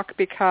we talk,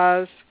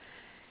 because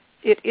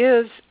it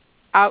is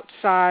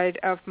outside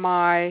of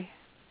my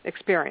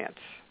experience.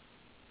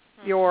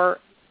 Your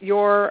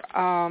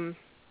I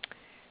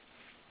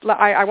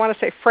want to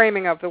say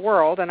framing of the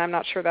world, and I'm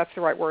not sure that's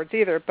the right words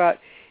either, but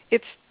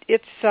it's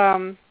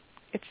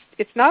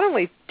not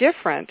only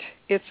different,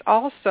 it's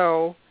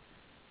also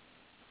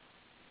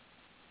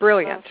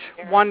brilliant,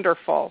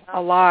 wonderful,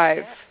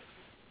 alive.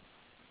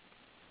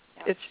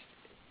 Yeah.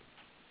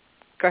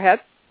 Go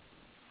ahead.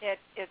 It's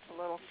a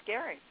little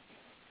scary,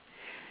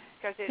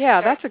 because it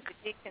starts to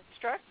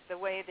deconstruct the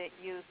way that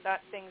you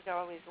thought things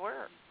always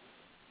were.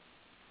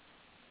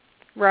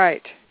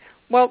 Right.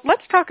 Well,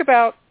 let's talk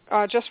about,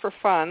 just for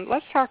fun,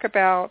 let's talk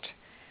about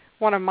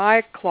one of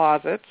my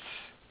closets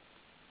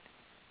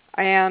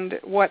and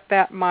what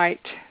that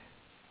might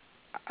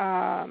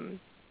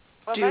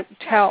let's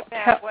talk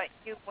about what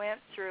you went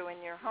through in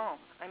your home.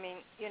 I mean,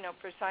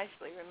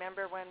 precisely.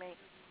 Remember when we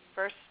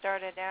first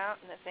started out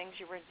and the things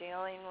you were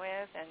dealing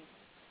with and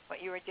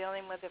what you were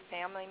dealing with a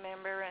family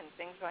member and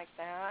things like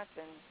that?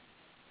 And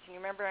can you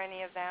remember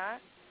any of that?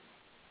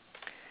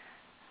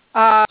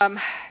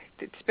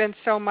 It's been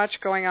so much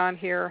going on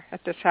here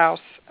at this house.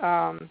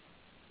 It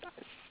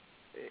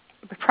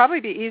would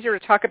probably be easier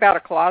to talk about a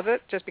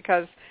closet, just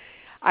because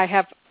I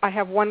have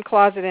one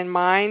closet in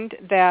mind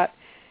that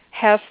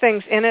has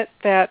things in it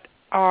that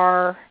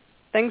are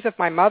things of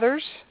my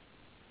mother's.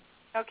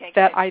 Okay.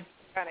 That good.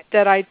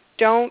 that I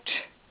don't.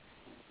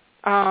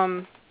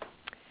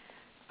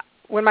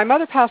 When my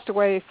mother passed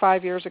away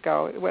 5 years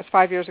ago, it was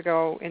 5 years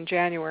ago in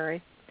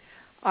January.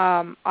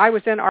 I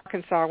was in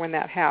Arkansas when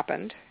that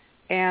happened,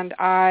 and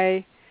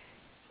I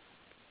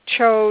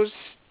chose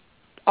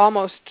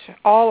almost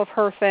all of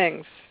her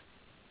things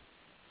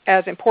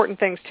as important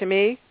things to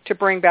me to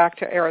bring back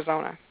to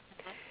Arizona.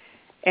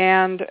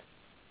 And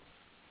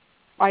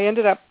I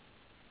ended up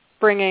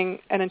bringing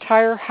an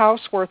entire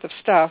house worth of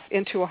stuff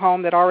into a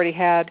home that already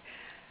had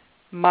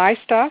my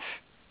stuff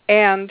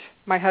and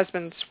my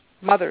husband's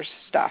mother's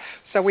stuff.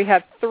 So we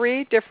had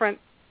 3 different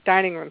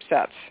dining room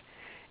sets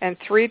and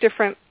 3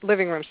 different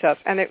living room sets.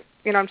 And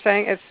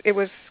it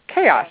was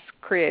chaos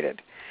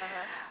created.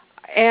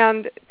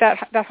 And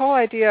that whole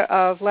idea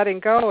of letting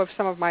go of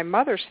some of my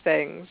mother's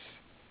things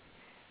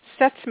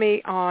sets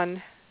me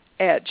on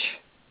edge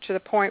to the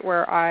point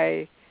where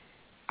I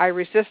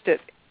resist it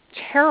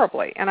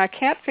terribly, and I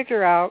can't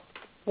figure out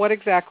what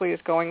exactly is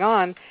going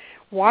on.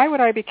 Why would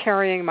I be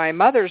carrying my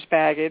mother's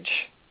baggage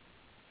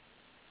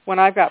when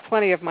I've got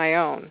plenty of my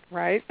own,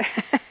 right?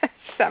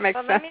 Does that make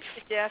sense? Let me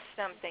suggest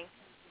something.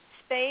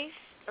 Space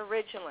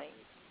originally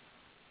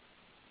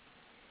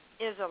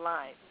is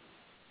alive.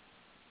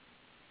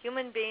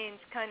 Human beings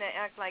kind of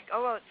act like,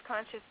 oh, it's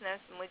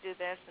consciousness, and we do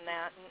this and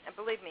that. And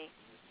believe me,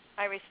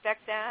 I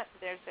respect that.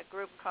 There's a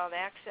group called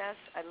Access.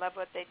 I love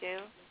what they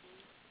do.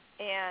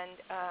 And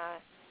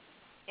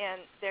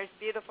there's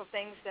beautiful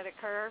things that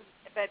occur.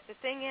 But the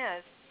thing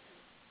is,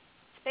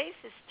 space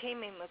is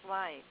teeming with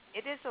life.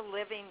 It is a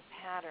living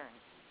pattern,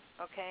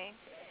 okay?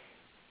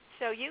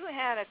 So you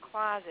had a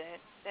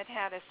closet that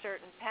had a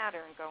certain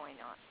pattern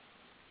going on,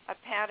 a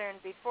pattern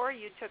before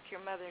you took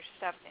your mother's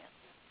stuff in.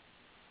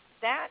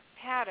 that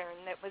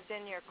pattern that was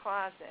in your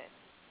closet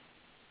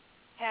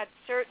had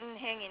certain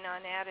hanging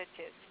on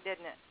attitudes,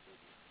 didn't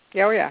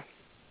it? Oh, yeah.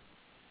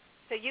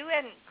 So you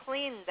hadn't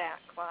cleaned that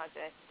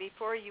closet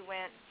before you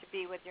went to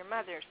be with your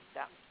mother's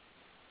stuff.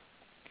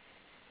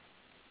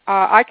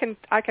 I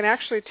can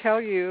actually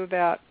tell you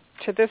that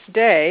to this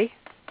day,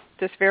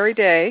 this very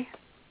day,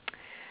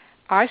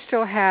 I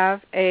still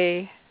have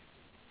a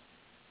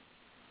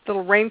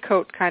little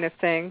raincoat kind of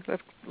thing, a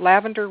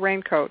lavender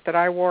raincoat that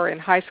I wore in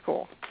high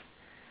school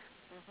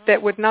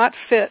that would not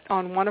fit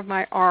on one of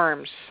my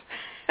arms.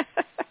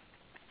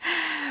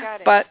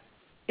 Got it. But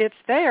it's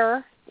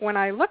there. When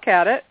I look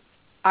at it,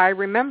 I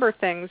remember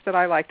things that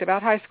I liked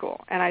about high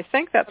school, and I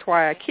think that's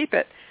why I keep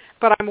it.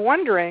 But I'm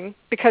wondering,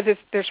 because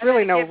there's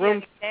really no room. I'm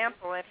going to give you an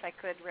example, if I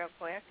could, real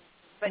quick.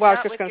 But well, not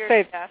I was just with going to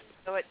your say, stuff,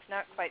 so it's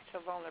not quite so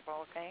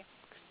vulnerable, okay?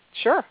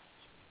 Sure.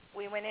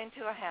 We went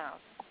into a house,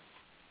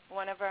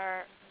 one of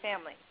our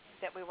families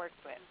that we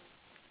worked with.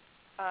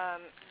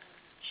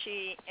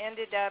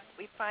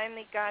 We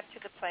finally got to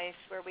the place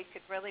where we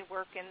could really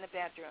work in the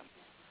bedroom.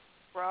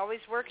 We're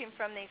always working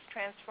from these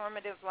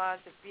transformative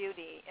laws of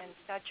beauty in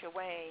such a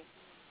way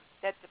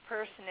that the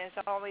person is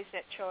always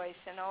at choice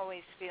and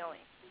always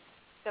feeling.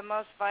 The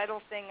most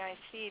vital thing I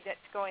see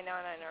that's going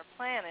on our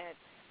planet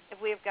is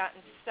we have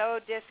gotten so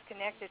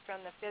disconnected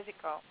from the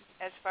physical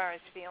as far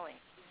as feeling,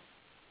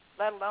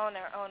 let alone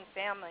our own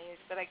families.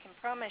 But I can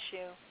promise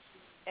you,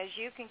 as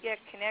you can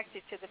get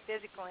connected to the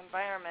physical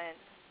environment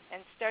and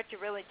start to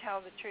really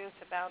tell the truth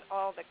about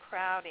all the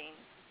crowding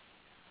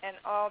and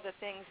all the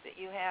things that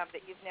you have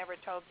that you've never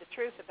told the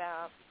truth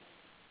about,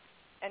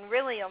 and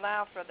really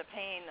allow for the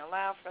pain,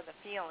 allow for the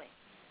feeling,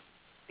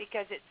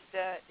 because it's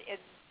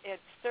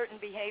certain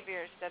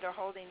behaviors that are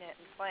holding it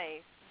in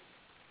place.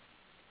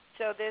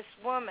 So this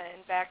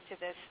woman, back to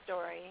this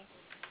story,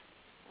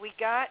 we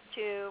got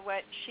to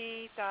what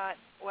she thought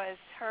was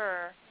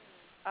her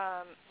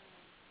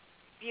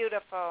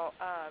beautiful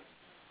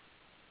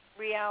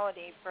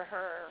reality for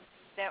her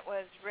that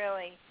was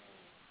really,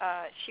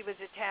 she was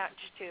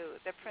attached to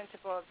the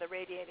principle of the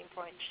radiating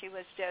point. She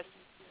was just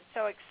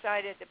so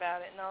excited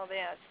about it and all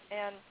this.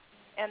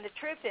 And the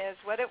truth is,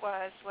 what it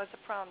was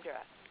a prom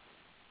dress.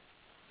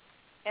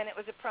 And it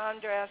was a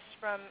prom dress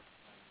from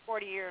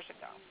 40 years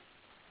ago.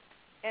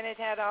 And it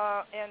had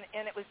all, and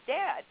it was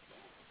dead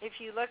if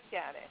you looked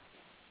at it.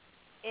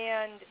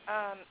 And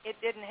it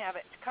didn't have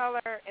its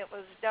color. It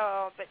was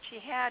dull, but she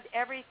had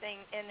everything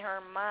in her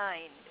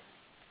mind,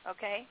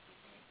 okay,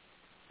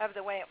 of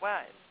the way it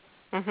was.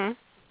 Mm-hmm.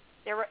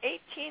 There were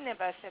 18 of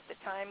us at the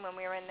time when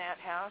we were in that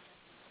house.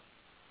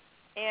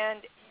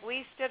 And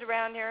we stood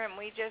around her and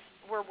we just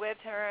were with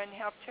her and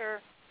helped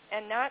her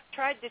and not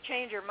tried to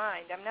change her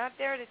mind. I'm not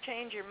there to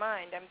change your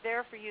mind. I'm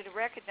there for you to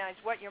recognize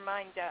what your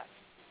mind does.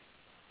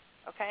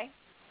 Okay?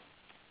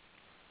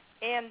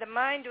 And the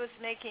mind was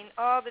making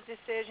all the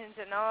decisions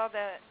and all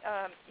the,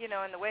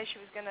 and the way she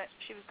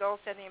was goal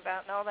setting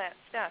about and all that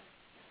stuff.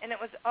 And it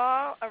was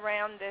all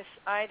around this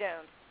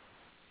item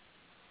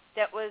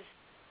that was,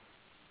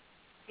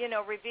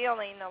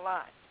 revealing a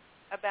lot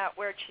about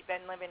where she'd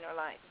been living her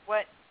life.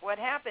 What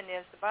happened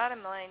is, the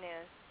bottom line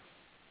is,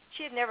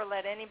 she had never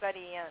let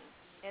anybody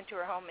into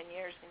her home in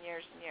years and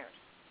years and years.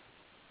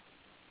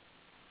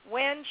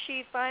 When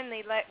she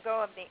finally let go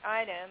of the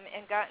item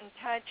and got in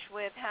touch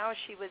with how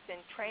she was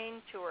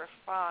entrained to her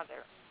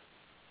father,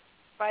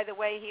 by the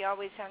way he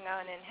always hung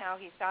on and how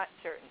he thought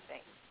certain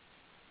things,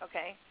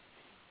 okay?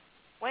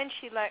 When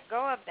she let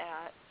go of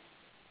that,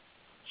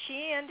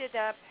 she ended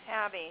up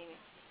having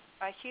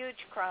a huge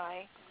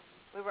cry.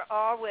 We were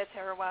all with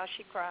her while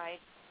she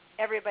cried.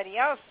 Everybody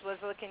else was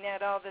looking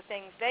at all the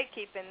things they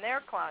keep in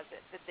their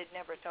closet that they'd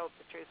never told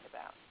the truth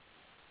about.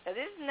 So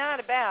this is not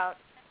about,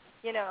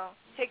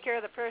 take care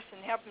of the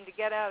person, help them to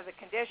get out of the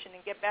condition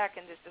and get back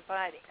into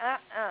society.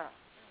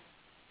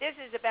 This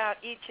is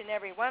about each and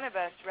every one of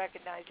us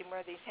recognizing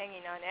where these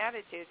hanging on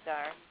attitudes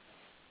are,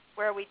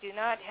 where we do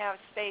not have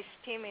space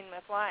teeming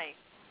with life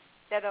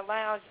that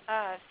allows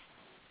us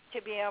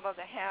to be able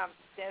to have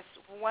this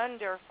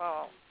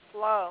wonderful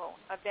flow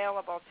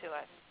available to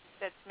us.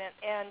 That's meant,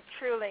 and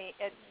truly,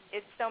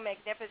 it's so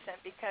magnificent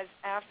because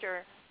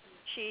after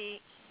she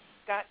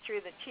got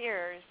through the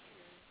tears,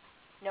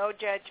 no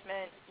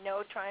judgment,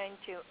 no trying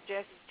to,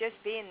 just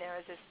being there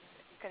as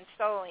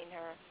consoling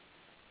her,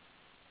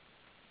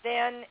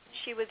 then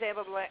she was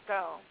able to let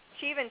go.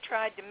 She even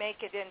tried to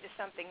make it into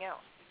something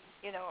else,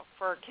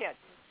 for her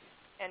kids,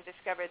 and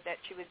discovered that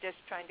she was just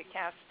trying to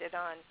cast it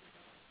on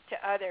to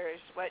others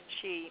what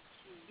she,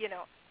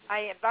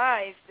 I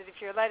advise that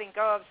if you're letting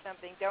go of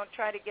something, don't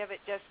try to give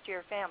it just to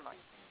your family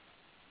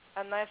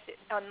unless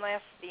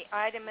the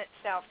item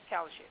itself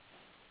tells you.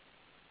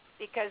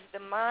 Because the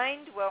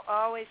mind will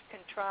always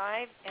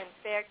contrive and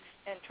fix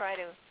and try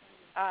to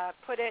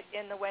put it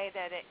in the way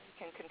that it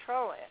can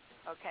control it,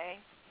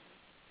 okay?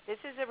 This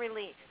is a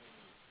release.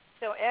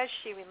 So as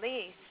she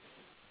released,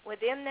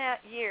 within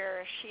that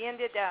year, she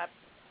ended up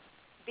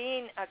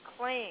being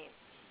acclaimed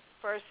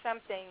for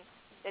something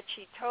that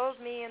she told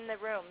me in the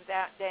room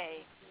that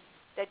day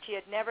that she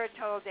had never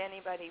told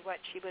anybody what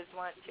she was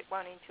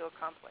wanting to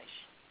accomplish,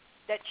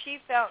 that she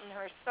felt in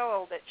her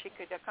soul that she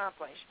could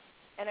accomplish.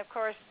 And, of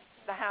course,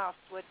 the house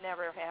would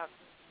never have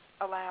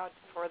allowed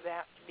for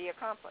that to be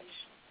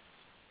accomplished.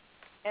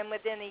 And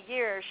within a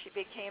year, she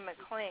became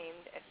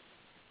acclaimed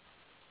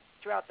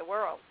throughout the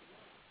world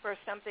for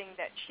something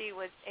that she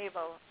was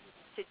able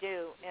to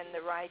do in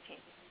the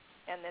writing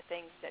and the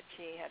things that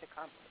she had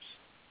accomplished.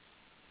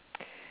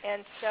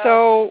 And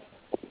so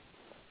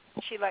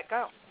she let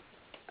go.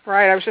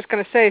 Right, I was just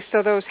going to say,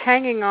 so those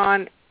hanging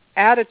on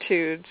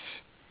attitudes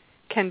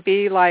can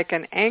be like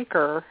an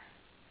anchor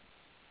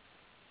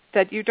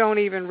that you don't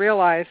even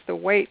realize the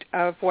weight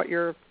of what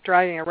you're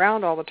driving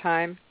around all the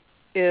time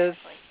is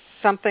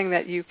something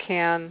that you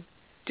can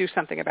do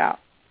something about.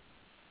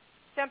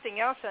 Something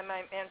else I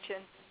might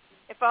mention,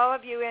 if all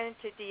of you are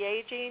into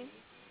de-aging,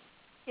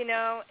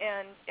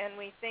 and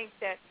we think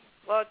that,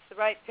 well, it's the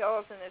right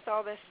pills and it's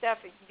all this stuff,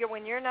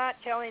 when you're not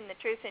telling the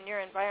truth in your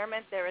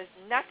environment, there is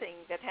nothing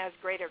that has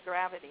greater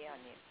gravity on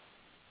you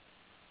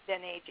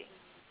than aging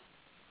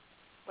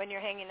when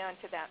you're hanging on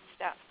to that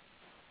stuff.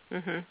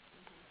 Mm-hmm.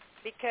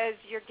 Because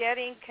you're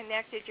getting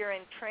connected, you're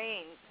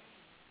entrained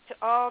to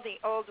all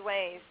the old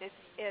ways.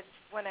 It's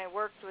when I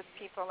worked with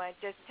people, I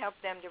just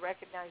helped them to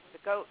recognize the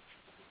goats.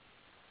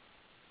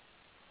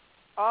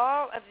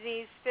 All of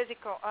these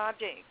physical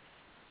objects,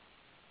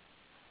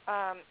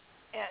 and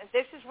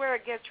this is where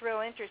it gets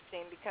real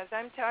interesting, because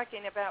I'm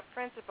talking about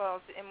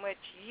principles in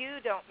which you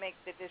don't make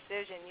the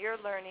decision.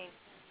 You're learning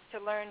to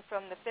learn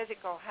from the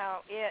physical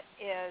how it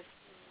is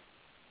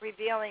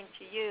revealing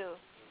to you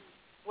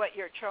what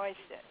your choice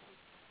is.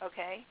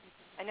 Okay?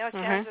 I know it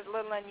sounds a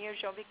little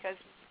unusual because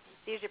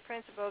these are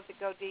principles that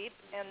go deep,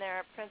 and there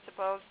are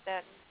principles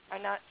that are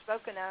not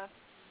spoken of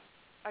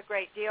a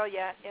great deal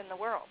yet in the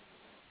world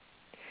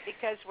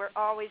because we're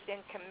always in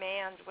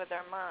command with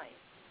our mind.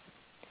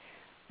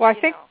 Well, I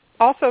think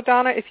also,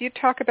 Donna, if you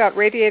talk about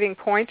radiating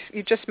point,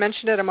 you just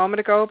mentioned it a moment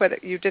ago,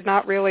 but you did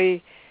not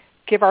really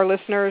give our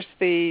listeners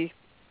the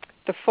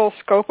full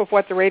scope of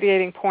what the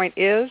radiating point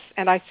is,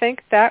 and I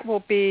think that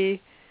will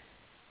be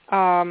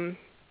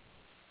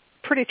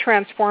pretty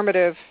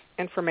transformative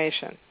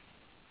information.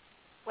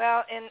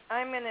 Well, and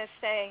I'm going to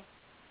say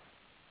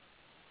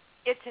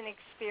it's an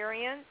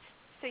experience.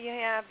 So you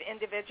have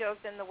individuals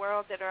in the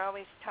world that are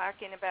always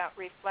talking about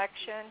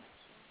reflection.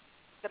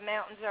 The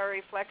mountains are a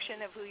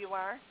reflection of who you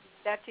are.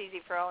 That's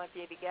easy for all of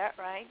you to get,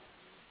 right?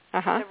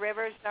 The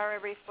rivers are a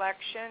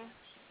reflection.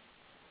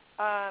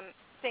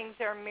 Things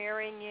are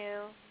mirroring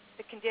you.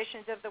 The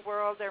conditions of the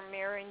world are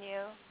mirroring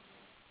you.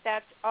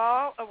 That's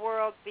all a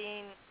world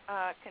being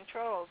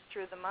controlled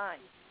through the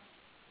mind.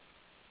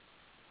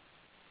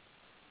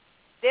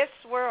 This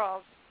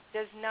world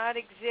does not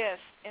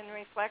exist in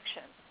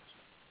reflection.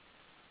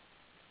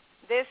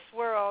 This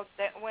world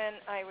that when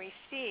I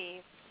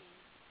receive,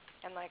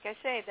 and like I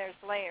say, there's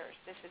layers.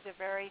 This is a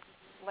very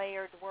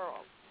layered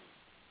world.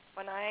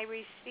 When I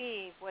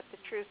receive what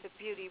the truth of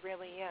beauty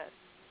really is,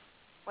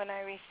 when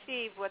I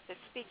receive what the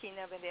speaking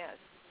of it is,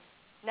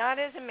 not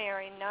as a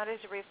mirroring, not as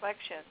a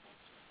reflection,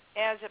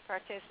 as a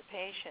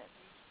participation.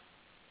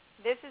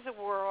 This is a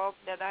world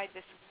that I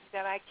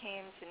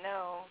came to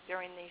know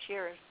during these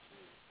years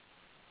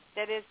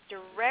that is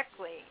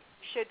directly,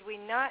 should we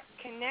not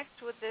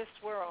connect with this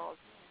world,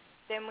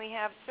 then we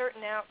have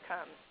certain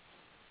outcomes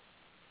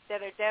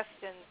that are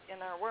destined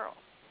in our world.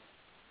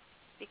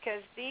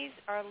 Because these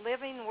are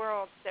living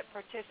worlds that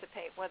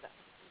participate with us.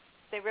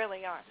 They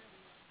really are.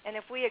 And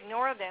if we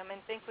ignore them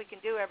and think we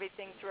can do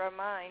everything through our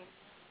mind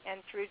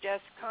and through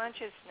just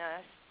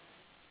consciousness,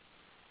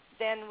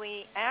 then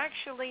we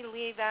actually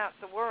leave out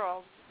the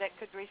world that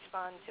could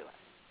respond to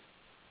us.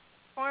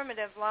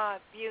 Formative law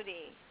of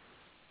beauty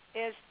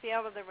is to be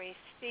able to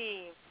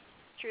receive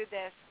through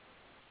this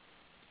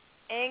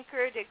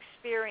anchored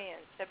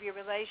experience of your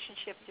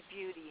relationship to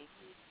beauty,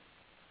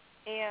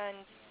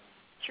 and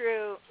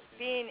through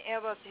being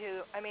able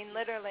to,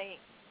 literally,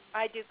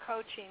 I do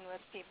coaching with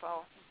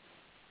people,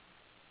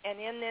 and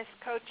in this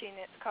coaching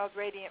it's called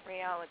Radiant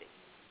Reality.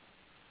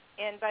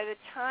 And by the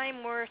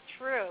time we're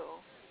through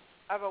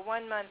of a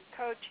 1-month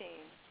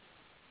coaching,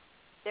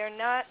 they're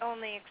not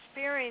only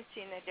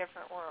experiencing a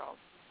different world,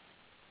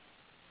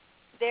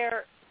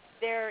 they're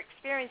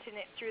experiencing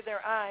it through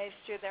their eyes,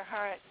 through their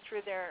heart,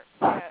 through their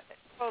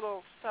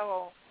total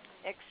soul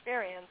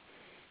experience.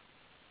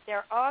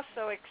 They're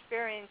also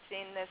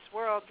experiencing this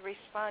world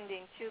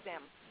responding to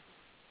them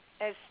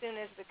as soon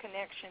as the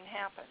connection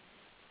happens.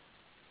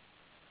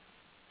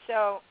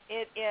 So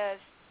it is,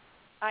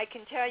 I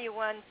can tell you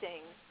one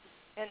thing,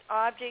 an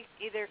object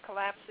either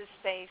collapses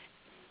space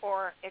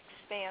or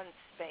expands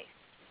space.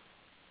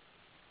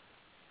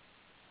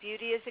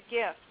 Beauty is a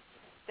gift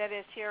that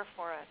is here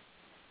for us.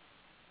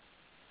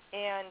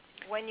 And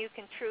when you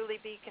can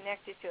truly be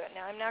connected to it.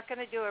 Now, I'm not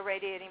going to do a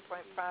radiating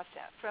point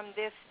process from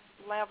this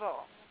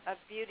level of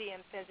beauty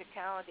and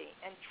physicality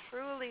and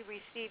truly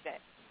receive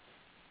it.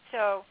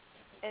 So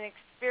an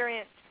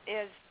experience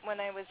is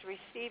when I was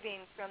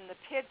receiving from the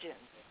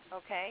pigeons,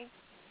 okay,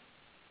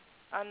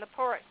 on the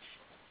porch.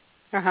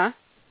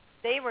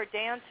 they were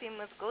dancing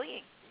with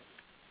glee.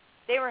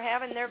 They were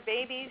having their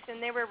babies,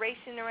 and they were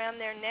racing around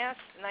their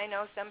nests. And I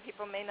know some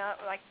people may not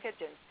like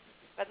pigeons,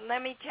 but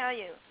let me tell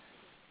you,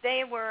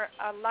 they were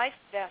a life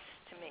vest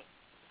to me.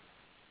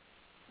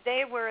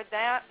 They were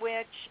that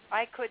which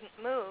I couldn't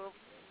move,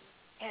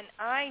 and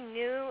I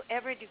knew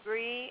every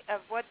degree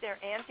of what their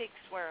antics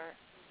were.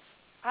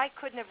 I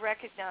couldn't have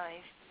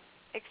recognized,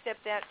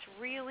 except that's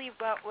really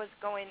what was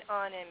going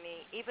on in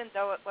me, even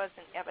though it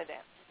wasn't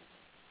evident.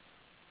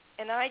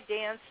 And I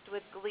danced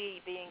with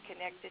glee being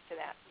connected to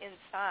that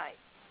inside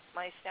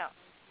myself.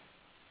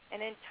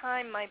 And in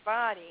time, my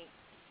body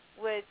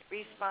would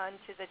respond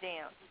to the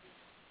dance.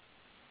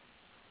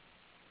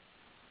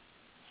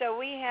 So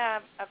we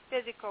have a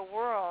physical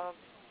world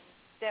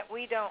that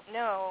we don't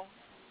know,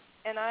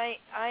 and I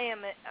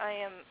am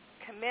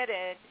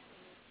committed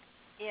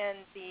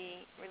in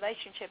the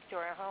relationship to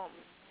our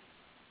homes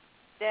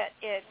that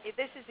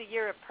this is a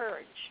year of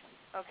purge,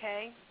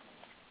 okay?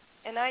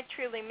 And I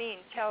truly mean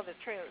tell the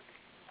truth.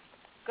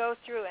 Go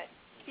through it.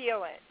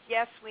 Feel it.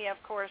 Yes, we have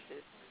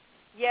courses.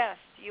 Yes,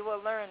 you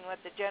will learn what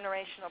the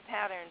generational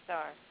patterns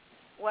are,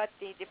 what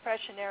the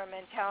depression-era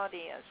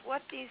mentality is,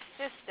 what these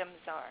systems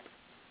are.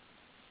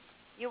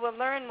 You will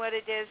learn what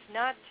it is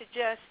not to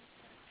just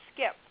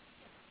skip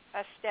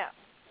a step.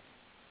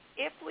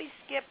 If we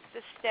skip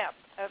the step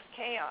of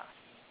chaos,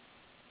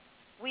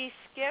 we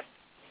skip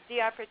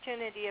the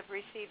opportunity of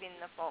receiving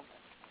the fullness.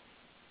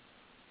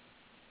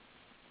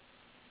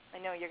 I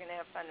know you're going to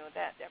have fun with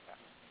that, Deborah.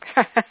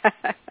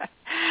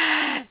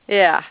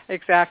 Yeah,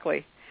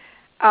 exactly.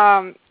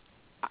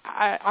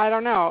 I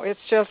don't know. It's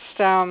just,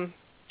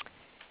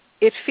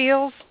 it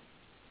feels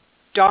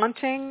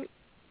daunting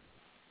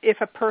if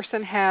a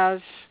person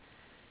has,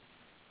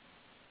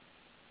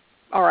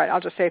 all right,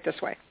 I'll just say it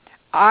this way.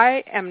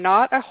 I am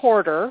not a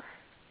hoarder,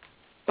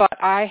 but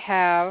I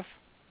have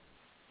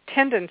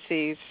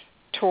tendencies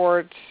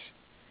towards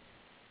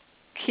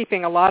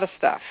keeping a lot of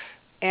stuff.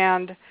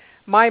 And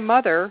my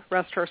mother,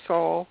 rest her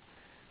soul,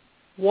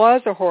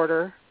 was a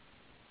hoarder,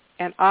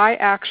 and I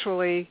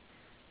actually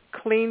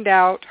cleaned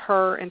out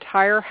her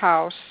entire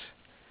house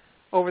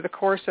over the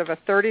course of a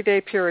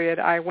 30-day period.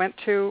 I went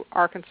to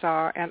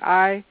Arkansas, and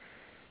I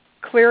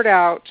cleared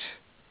out,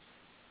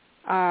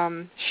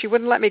 she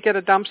wouldn't let me get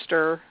a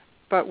dumpster,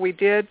 but we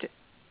did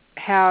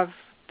have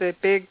the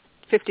big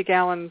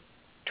 50-gallon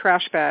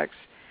trash bags.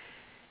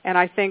 And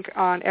I think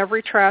on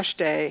every trash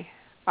day,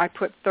 I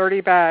put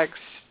 30 bags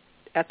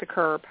at the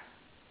curb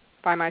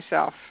by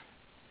myself.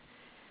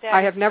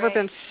 I have never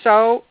been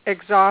so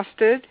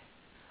exhausted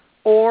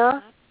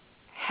or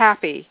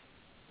happy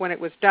when it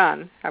was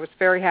done. I was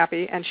very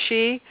happy. And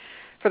she,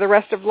 for the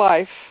rest of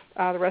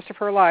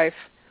her life,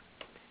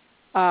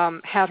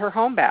 had her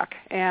home back.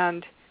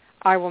 And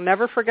I will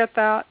never forget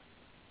that.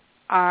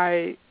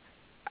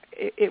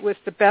 It was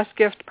the best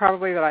gift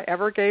probably that I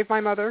ever gave my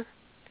mother.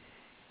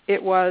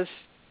 It was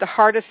the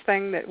hardest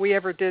thing that we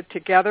ever did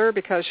together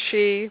because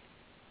she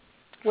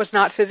was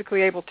not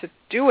physically able to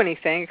do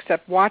anything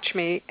except watch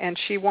me, and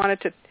she wanted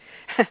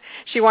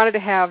to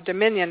have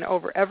dominion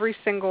over every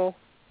single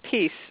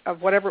piece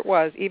of whatever it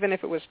was, even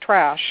if it was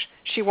trash.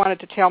 She wanted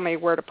to tell me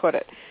where to put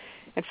it.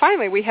 And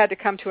finally, we had to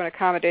come to an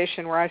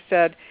accommodation where I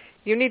said,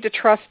 you need to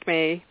trust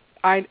me.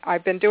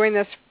 I've been doing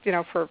this,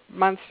 for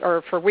months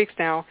or for weeks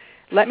now.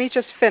 Let me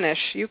just finish.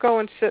 You go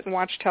and sit and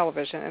watch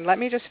television, and let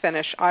me just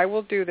finish. I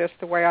will do this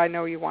the way I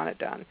know you want it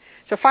done.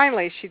 So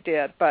finally she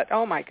did, but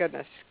oh my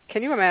goodness.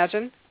 Can you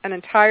imagine an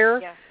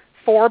entire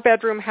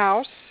 4-bedroom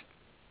house?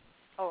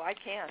 Oh, I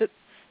can.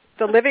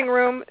 The living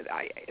room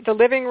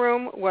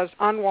was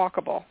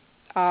unwalkable.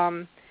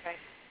 Right.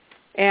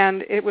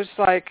 And it was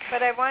like...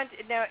 But I want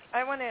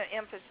to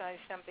emphasize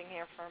something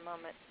here for a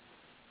moment.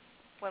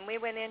 When we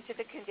went into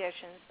the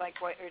conditions,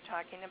 like what you're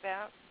talking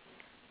about,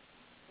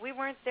 we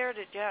weren't there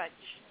to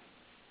judge.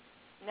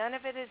 None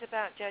of it is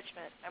about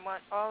judgment. I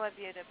want all of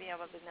you to be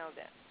able to know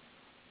that.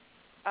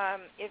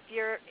 If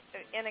you're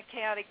in a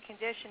chaotic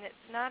condition,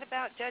 it's not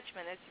about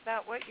judgment. It's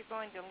about what you're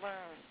going to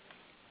learn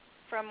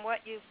from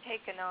what you've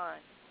taken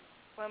on,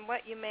 from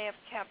what you may have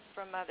kept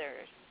from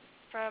others,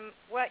 from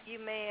what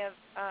you may have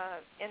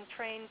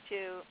entrained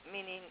to,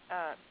 meaning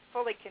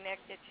fully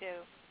connected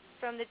to,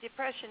 from the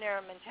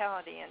depression-era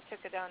mentality and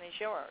took it on as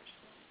yours.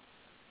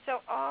 So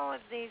all of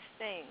these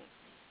things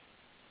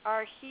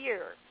are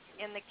here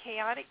in the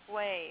chaotic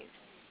ways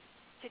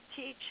to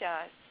teach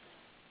us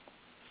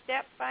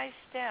step by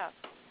step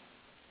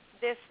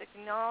this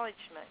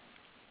acknowledgement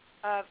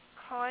of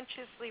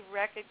consciously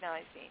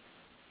recognizing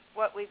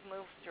what we've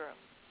moved through.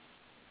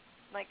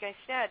 Like I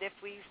said, if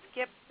we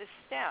skip the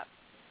step,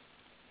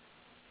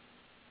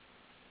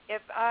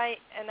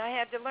 and I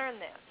had to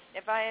learn this,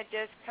 if I had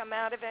just come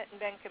out of it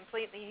and been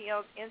completely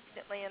healed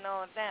instantly and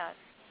all of that,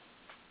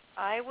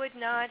 I would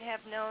not have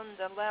known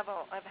the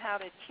level of how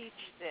to teach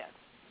this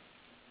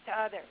to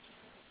others.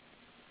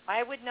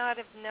 I would not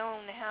have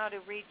known how to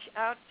reach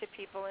out to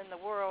people in the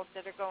world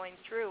that are going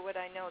through what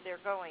I know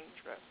they're going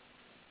through.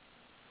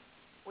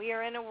 We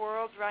are in a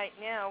world right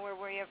now where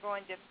we are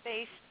going to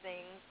face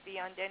things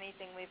beyond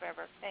anything we've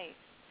ever faced.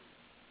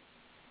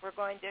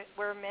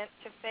 We're meant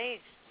to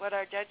face what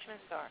our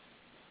judgments are,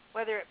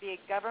 whether it be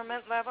at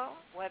government level,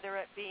 whether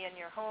it be in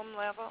your home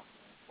level,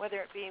 whether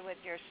it be with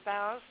your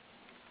spouse,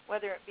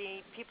 whether it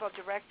be people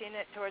directing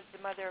it towards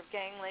the mother of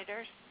gang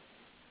leaders.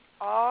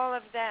 All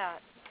of that,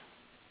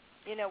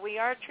 we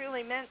are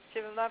truly meant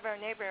to love our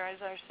neighbor as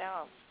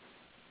ourselves.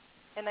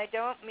 And I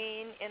don't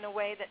mean in a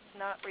way that's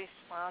not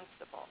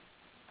responsible.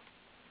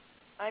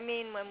 I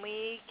mean when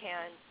we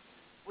can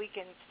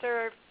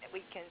serve,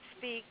 we can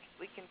speak,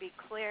 we can be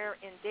clear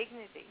in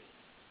dignity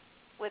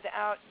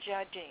without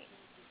judging,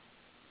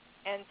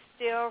 and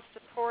still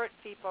support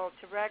people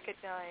to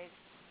recognize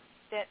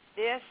that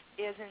this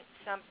isn't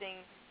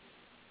something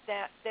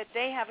that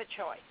they have a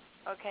choice.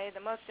 Okay, the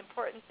most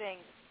important thing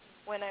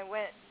one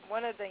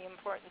of the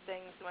important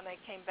things when I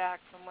came back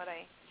from what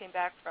I came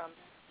back from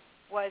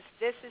was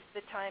this is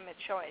the time of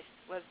choice,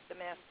 was the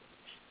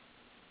message.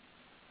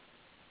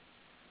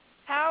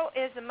 How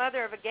is the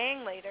mother of a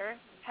gang leader,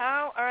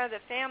 how are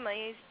the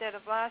families that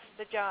have lost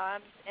the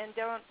jobs and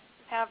don't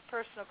have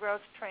personal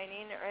growth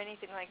training or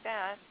anything like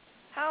that,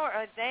 how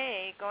are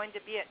they going to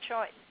be at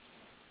choice?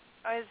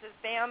 As a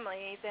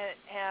family that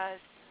has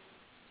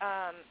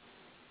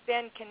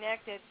been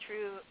connected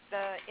through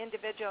the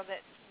individual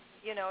that's,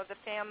 the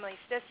family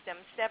system,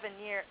 7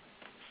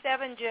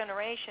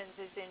 generations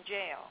is in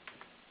jail.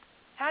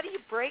 How do you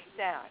break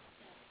that?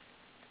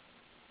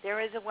 There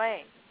is a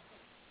way.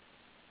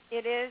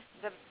 It is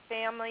the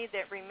family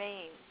that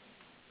remains,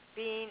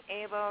 being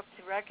able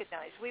to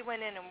recognize. We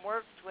went in and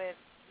worked with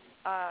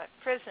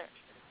prisoners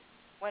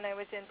when I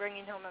was in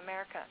Bringing Home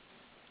America.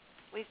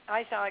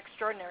 I saw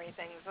extraordinary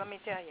things, let me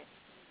tell you.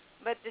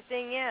 But the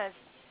thing is,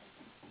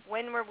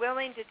 when we're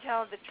willing to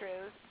tell the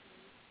truth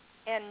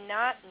and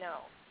not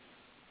know,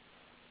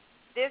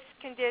 this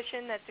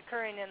condition that's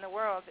occurring in the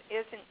world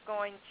isn't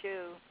going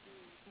to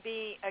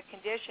be a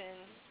condition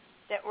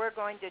that we're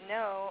going to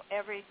know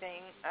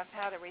everything of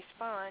how to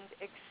respond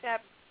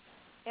except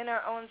in our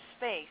own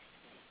space.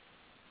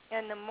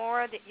 And the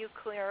more that you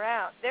clear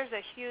out, there's a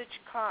huge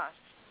cost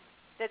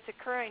that's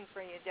occurring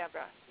for you,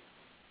 Deborah,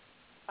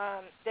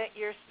 that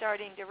you're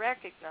starting to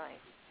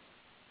recognize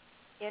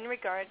in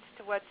regards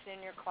to what's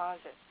in your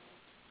closet.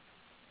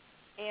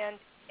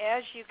 And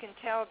as you can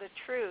tell the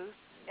truth,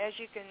 as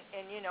you can,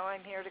 and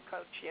I'm here to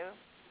coach you,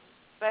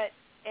 but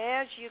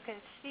as you can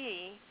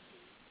see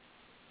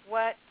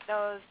what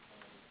those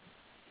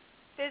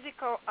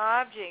physical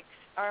objects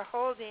are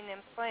holding in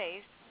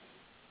place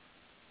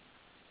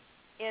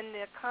in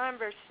the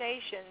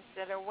conversations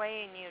that are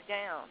weighing you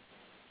down,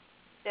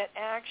 that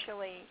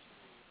actually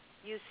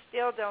you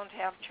still don't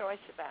have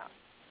choice about.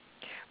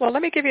 Well,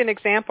 let me give you an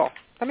example.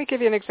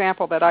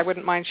 That I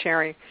wouldn't mind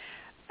sharing.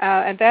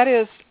 And that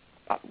is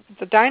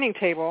the dining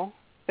table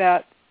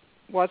that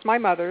was my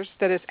mother's,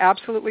 that is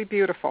absolutely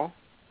beautiful,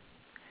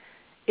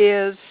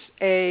 is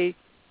a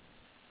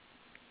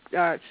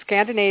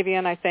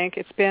Scandinavian, I think.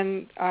 It's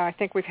been, I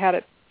think we've had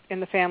it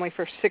in the family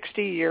for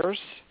 60 years.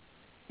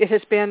 It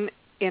has been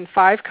in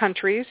 5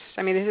 countries.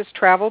 I mean, it has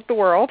traveled the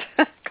world,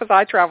 because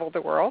I traveled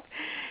the world.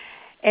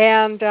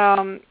 And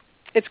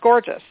it's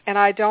gorgeous. And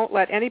I don't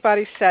let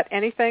anybody set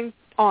anything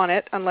on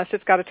it unless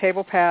it's got a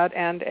table pad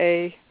and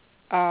a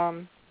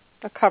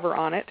cover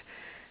on it.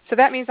 So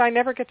that means I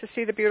never get to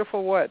see the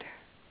beautiful wood.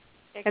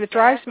 Exactly. And it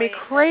drives me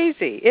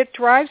crazy. It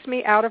drives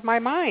me out of my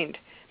mind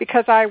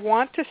because I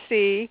want to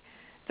see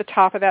the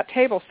top of that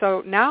table.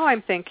 So now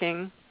I'm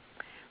thinking,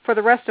 for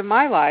the rest of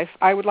my life,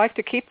 I would like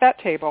to keep that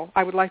table.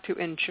 I would like to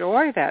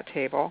enjoy that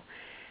table.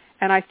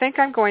 And I think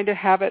I'm going to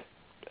have it,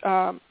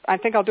 I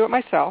think I'll do it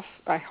myself.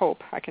 I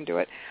hope I can do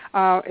it.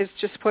 Is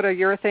just put a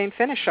urethane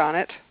finish on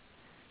it,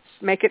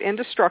 make it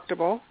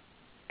indestructible,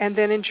 and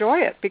then enjoy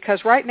it.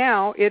 Because right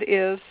now it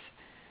is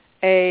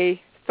a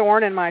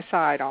thorn in my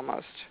side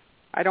almost.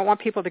 I don't want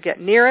people to get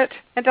near it.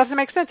 It doesn't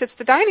make sense. It's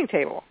the dining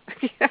table.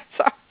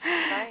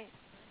 Right.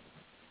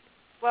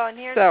 Well, and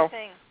here's the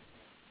thing.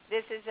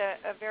 This is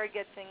a very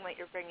good thing what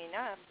you're bringing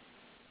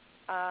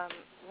up.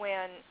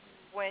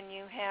 When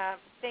you have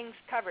things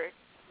covered,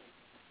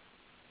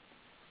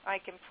 I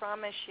can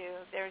promise you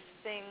there's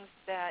things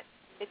that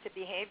it's a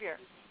behavior.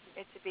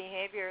 It's a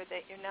behavior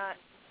that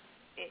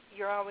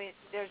you're always,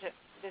 this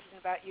is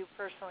about you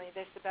personally,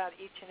 this is about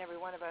each and every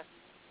one of us.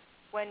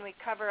 When we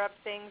cover up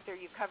things or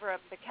you cover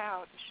up the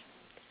couch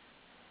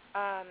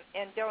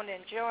and don't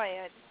enjoy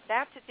it,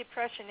 that's a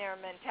depression-era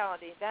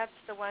mentality. That's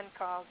the one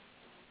called,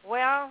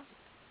 well,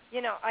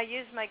 I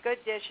use my good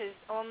dishes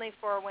only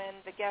for when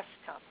the guests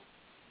come.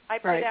 I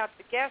put out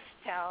the guest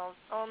towels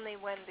only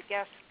when the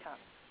guests come.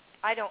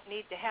 I don't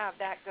need to have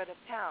that good of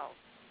towels.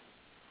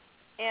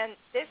 And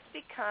this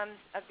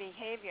becomes a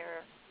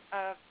behavior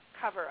of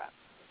cover-up.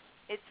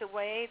 It's a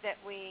way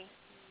that we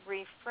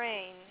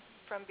refrain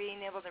from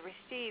being able to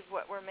receive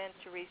what we're meant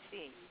to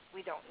receive.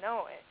 We don't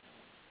know it.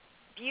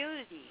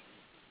 Beauty,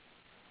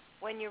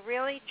 when you're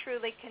really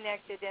truly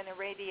connected in a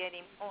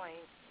radiating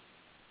point,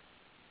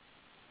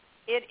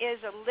 it is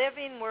a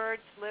living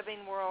words,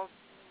 living world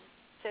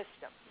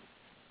system.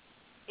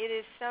 It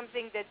is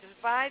something that's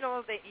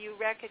vital that you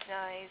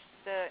recognize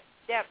the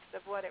depth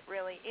of what it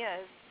really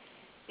is.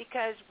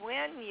 Because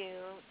when you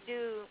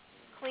do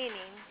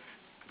cleaning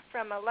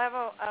from a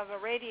level of a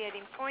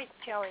radiating point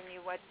telling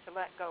you what to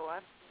let go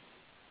of,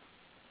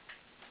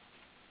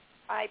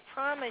 I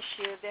promise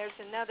you there's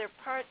another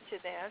part to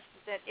this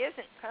that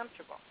isn't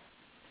comfortable.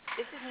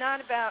 This is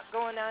not about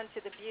going on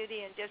to the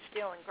beauty and just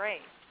feeling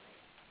great.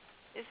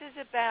 This is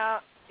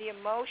about the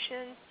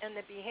emotions and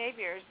the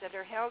behaviors that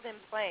are held in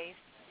place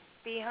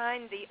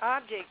behind the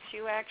objects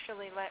you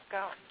actually let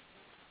go.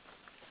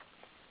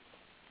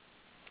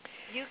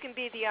 You can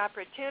be the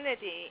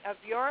opportunity of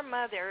your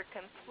mother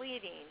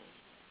completing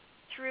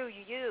through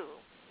you,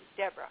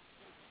 Deborah,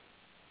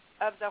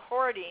 of the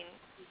hoarding,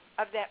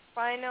 of that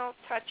final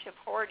touch of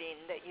hoarding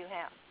that you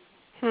have.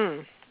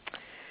 And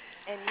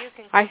you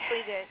can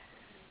complete it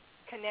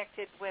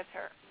connected with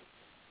her.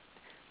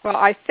 Well,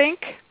 I think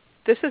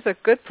this is a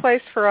good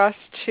place for us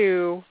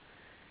to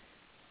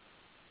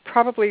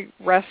probably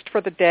rest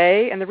for the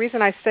day. And the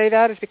reason I say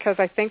that is because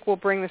I think we'll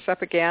bring this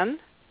up again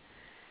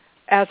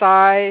as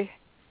I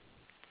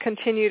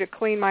continue to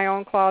clean my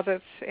own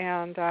closets.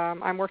 And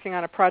I'm working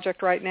on a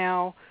project right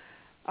now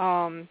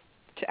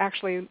to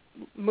actually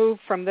move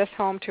from this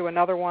home to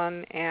another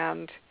one,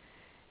 and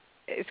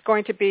it's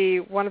going to be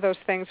one of those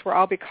things where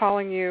I'll be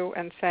calling you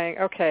and saying,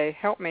 okay,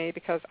 help me,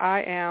 because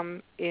I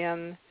am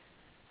in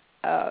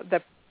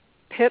the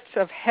pits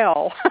of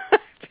hell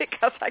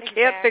because I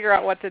can't figure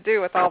out what to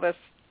do with all this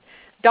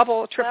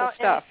double, triple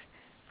stuff.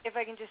 If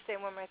I can just say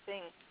one more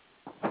thing.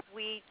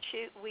 We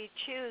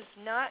choose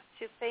not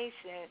to face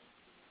it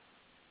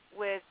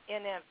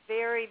in a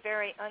very,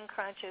 very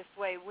unconscious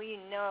way. We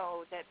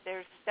know that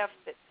there's stuff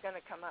that's going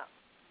to come up.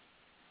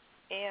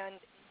 And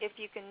if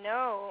you can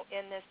know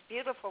in this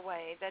beautiful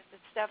way that the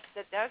stuff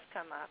that does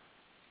come up,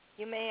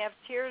 you may have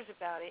tears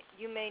about it.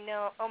 You may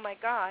know, oh my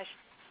gosh,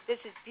 this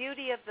is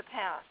beauty of the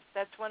past.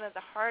 That's one of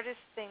the hardest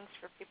things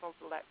for people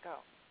to let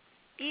go.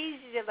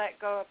 Easy to let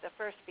go of the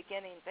first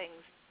beginning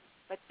things,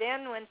 but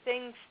then when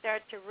things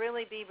start to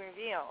really be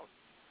revealed,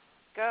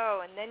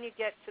 go, and then you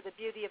get to the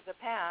beauty of the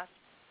past,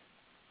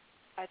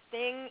 a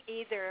thing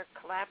either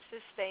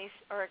collapses space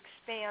or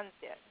expands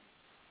it.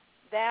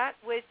 That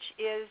which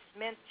is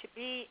meant to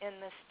be in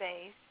the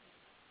space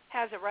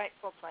has a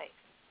rightful place.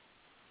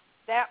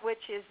 That which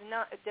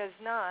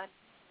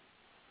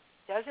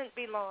doesn't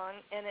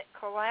belong, and it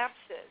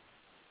collapses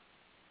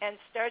and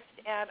starts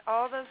to add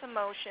all those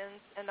emotions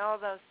and all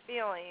those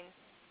feelings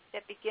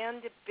that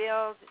begin to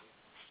build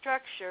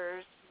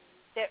structures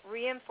that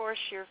reinforce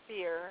your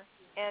fear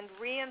and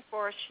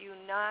reinforce you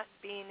not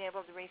being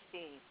able to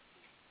receive.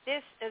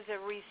 This is a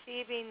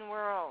receiving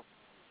world.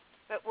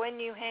 But when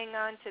you hang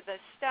on to the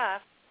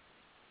stuff,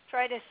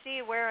 try to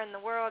see where in the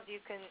world you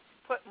can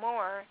put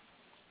more.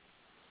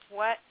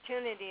 What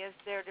opportunity is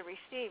there to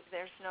receive?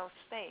 There's no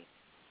space.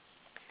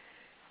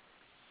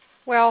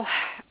 Well,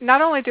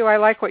 not only do I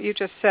like what you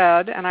just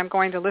said, and I'm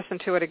going to listen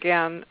to it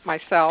again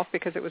myself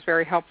because it was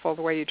very helpful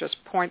the way you just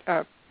put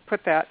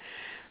that,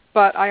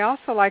 but I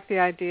also like the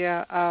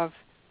idea of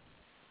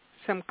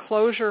some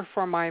closure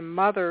for my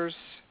mother's,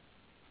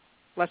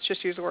 let's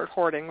just use the word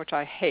hoarding, which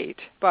I hate,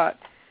 but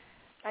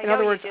in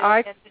other words,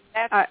 that's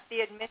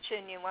the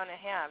admission you want to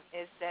have,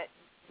 is that,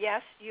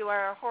 yes, you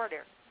are a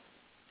hoarder.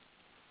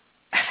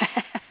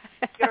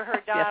 You're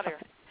her daughter.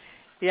 Yes.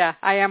 Yeah,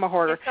 I am a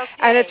hoarder. It's okay.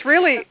 And it's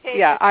really, it's okay.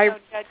 No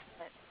judgment.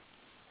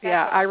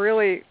 I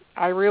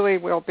really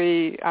will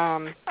be,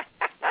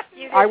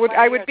 I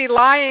would be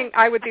lying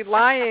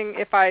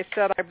if I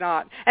said I'm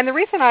not. And the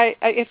reason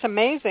it's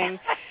amazing,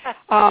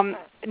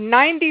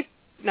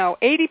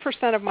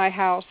 80% of my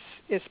house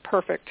is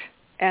perfect,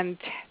 and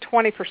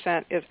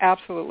 20% is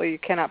absolutely, you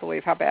cannot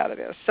believe how bad it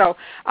is. So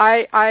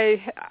I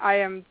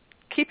am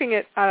keeping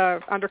it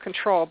under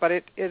control, but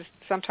it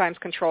sometimes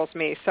controls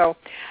me. So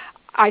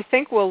I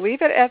think we'll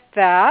leave it at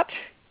that.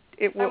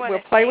 We'll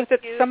play with it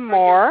some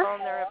more. Your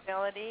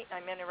vulnerability.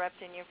 I'm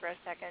interrupting you for a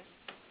second.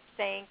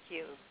 Thank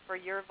you for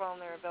your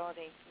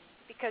vulnerability,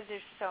 because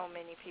there's so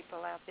many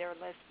people out there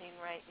listening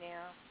right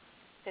now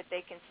that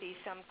they can see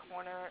some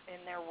corner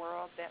in their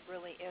world that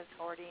really is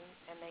hoarding,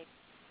 and they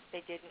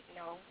didn't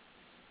know.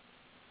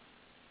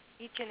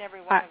 Each and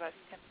every one of us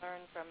can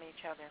learn from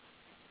each other.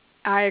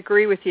 I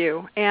agree with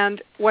you.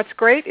 And what's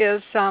great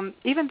is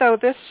even though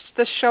this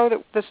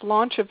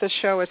launch of this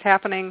show is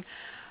happening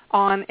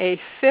on a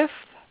 5th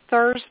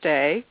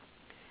Thursday,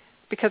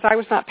 because I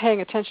was not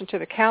paying attention to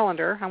the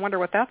calendar. I wonder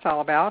what that's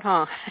all about,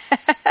 huh?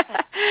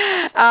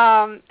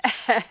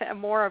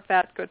 More of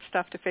that good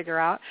stuff to figure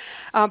out.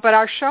 But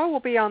our show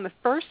will be on the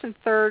 1st and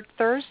 3rd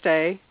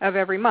Thursday of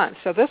every month.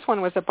 So this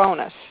one was a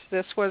bonus.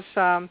 This is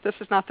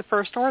not the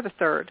 1st or the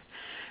 3rd.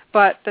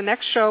 But the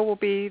next show will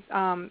be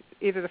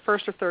either the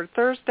 1st or 3rd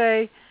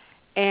Thursday,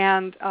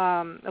 and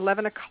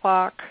 11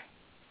 o'clock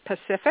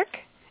Pacific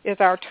is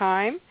our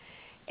time.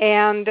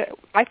 And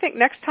I think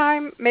next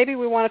time maybe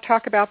we want to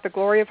talk about the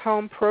Glory of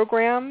Home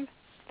program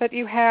that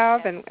you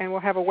have, and we'll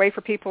have a way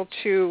for people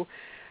to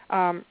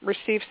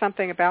receive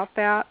something about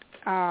that.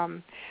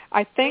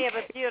 I think we have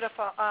a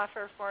beautiful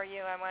offer for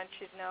you, I want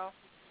you to know.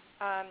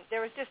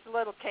 there was just a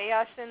little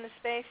chaos in the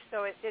space,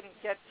 so it didn't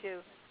get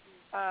to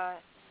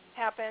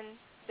happen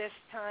this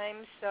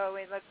time. So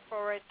we look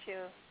forward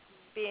to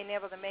being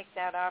able to make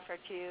that offer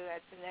to you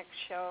at the next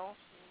show.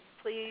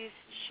 Please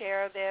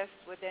share this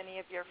with any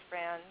of your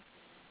friends.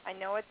 I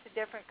know it's a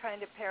different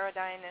kind of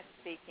paradigm of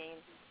speaking,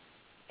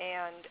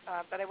 and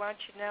but I want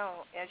you to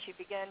know, as you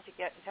begin to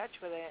get in touch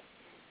with it,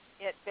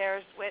 it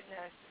bears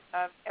witness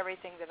of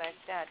everything that I've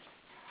said.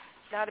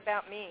 It's not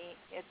about me.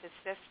 It's a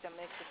system.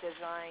 It's a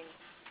design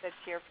that's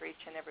here for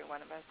each and every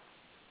one of us.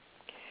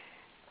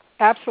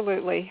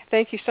 Absolutely.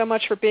 Thank you so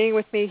much for being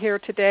with me here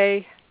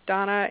today,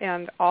 Donna,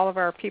 and all of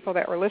our people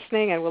that were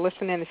listening and will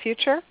listen in the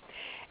future.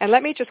 And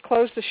let me just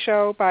close the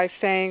show by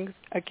saying,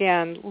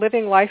 again,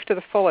 living life to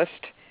the fullest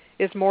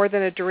is more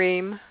than a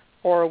dream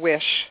or a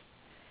wish.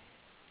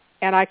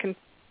 And I can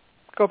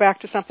go back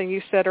to something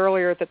you said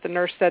earlier that the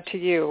nurse said to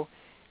you,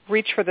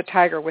 reach for the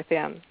tiger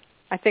within.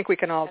 I think we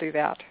can all do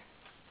that.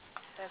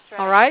 That's right.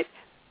 All right?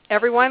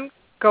 Everyone,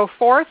 go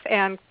forth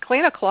and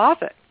clean a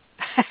closet.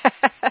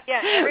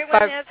 Yeah,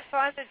 everyone has a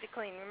closet to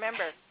clean,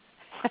 remember.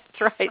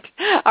 That's right.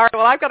 All right,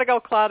 well, I've got to go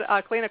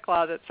clean a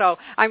closet, so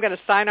I'm going to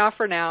sign off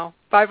for now.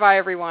 Bye-bye,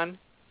 everyone.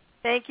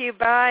 Thank you.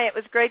 Bye. It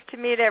was great to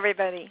meet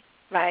everybody.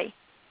 Bye.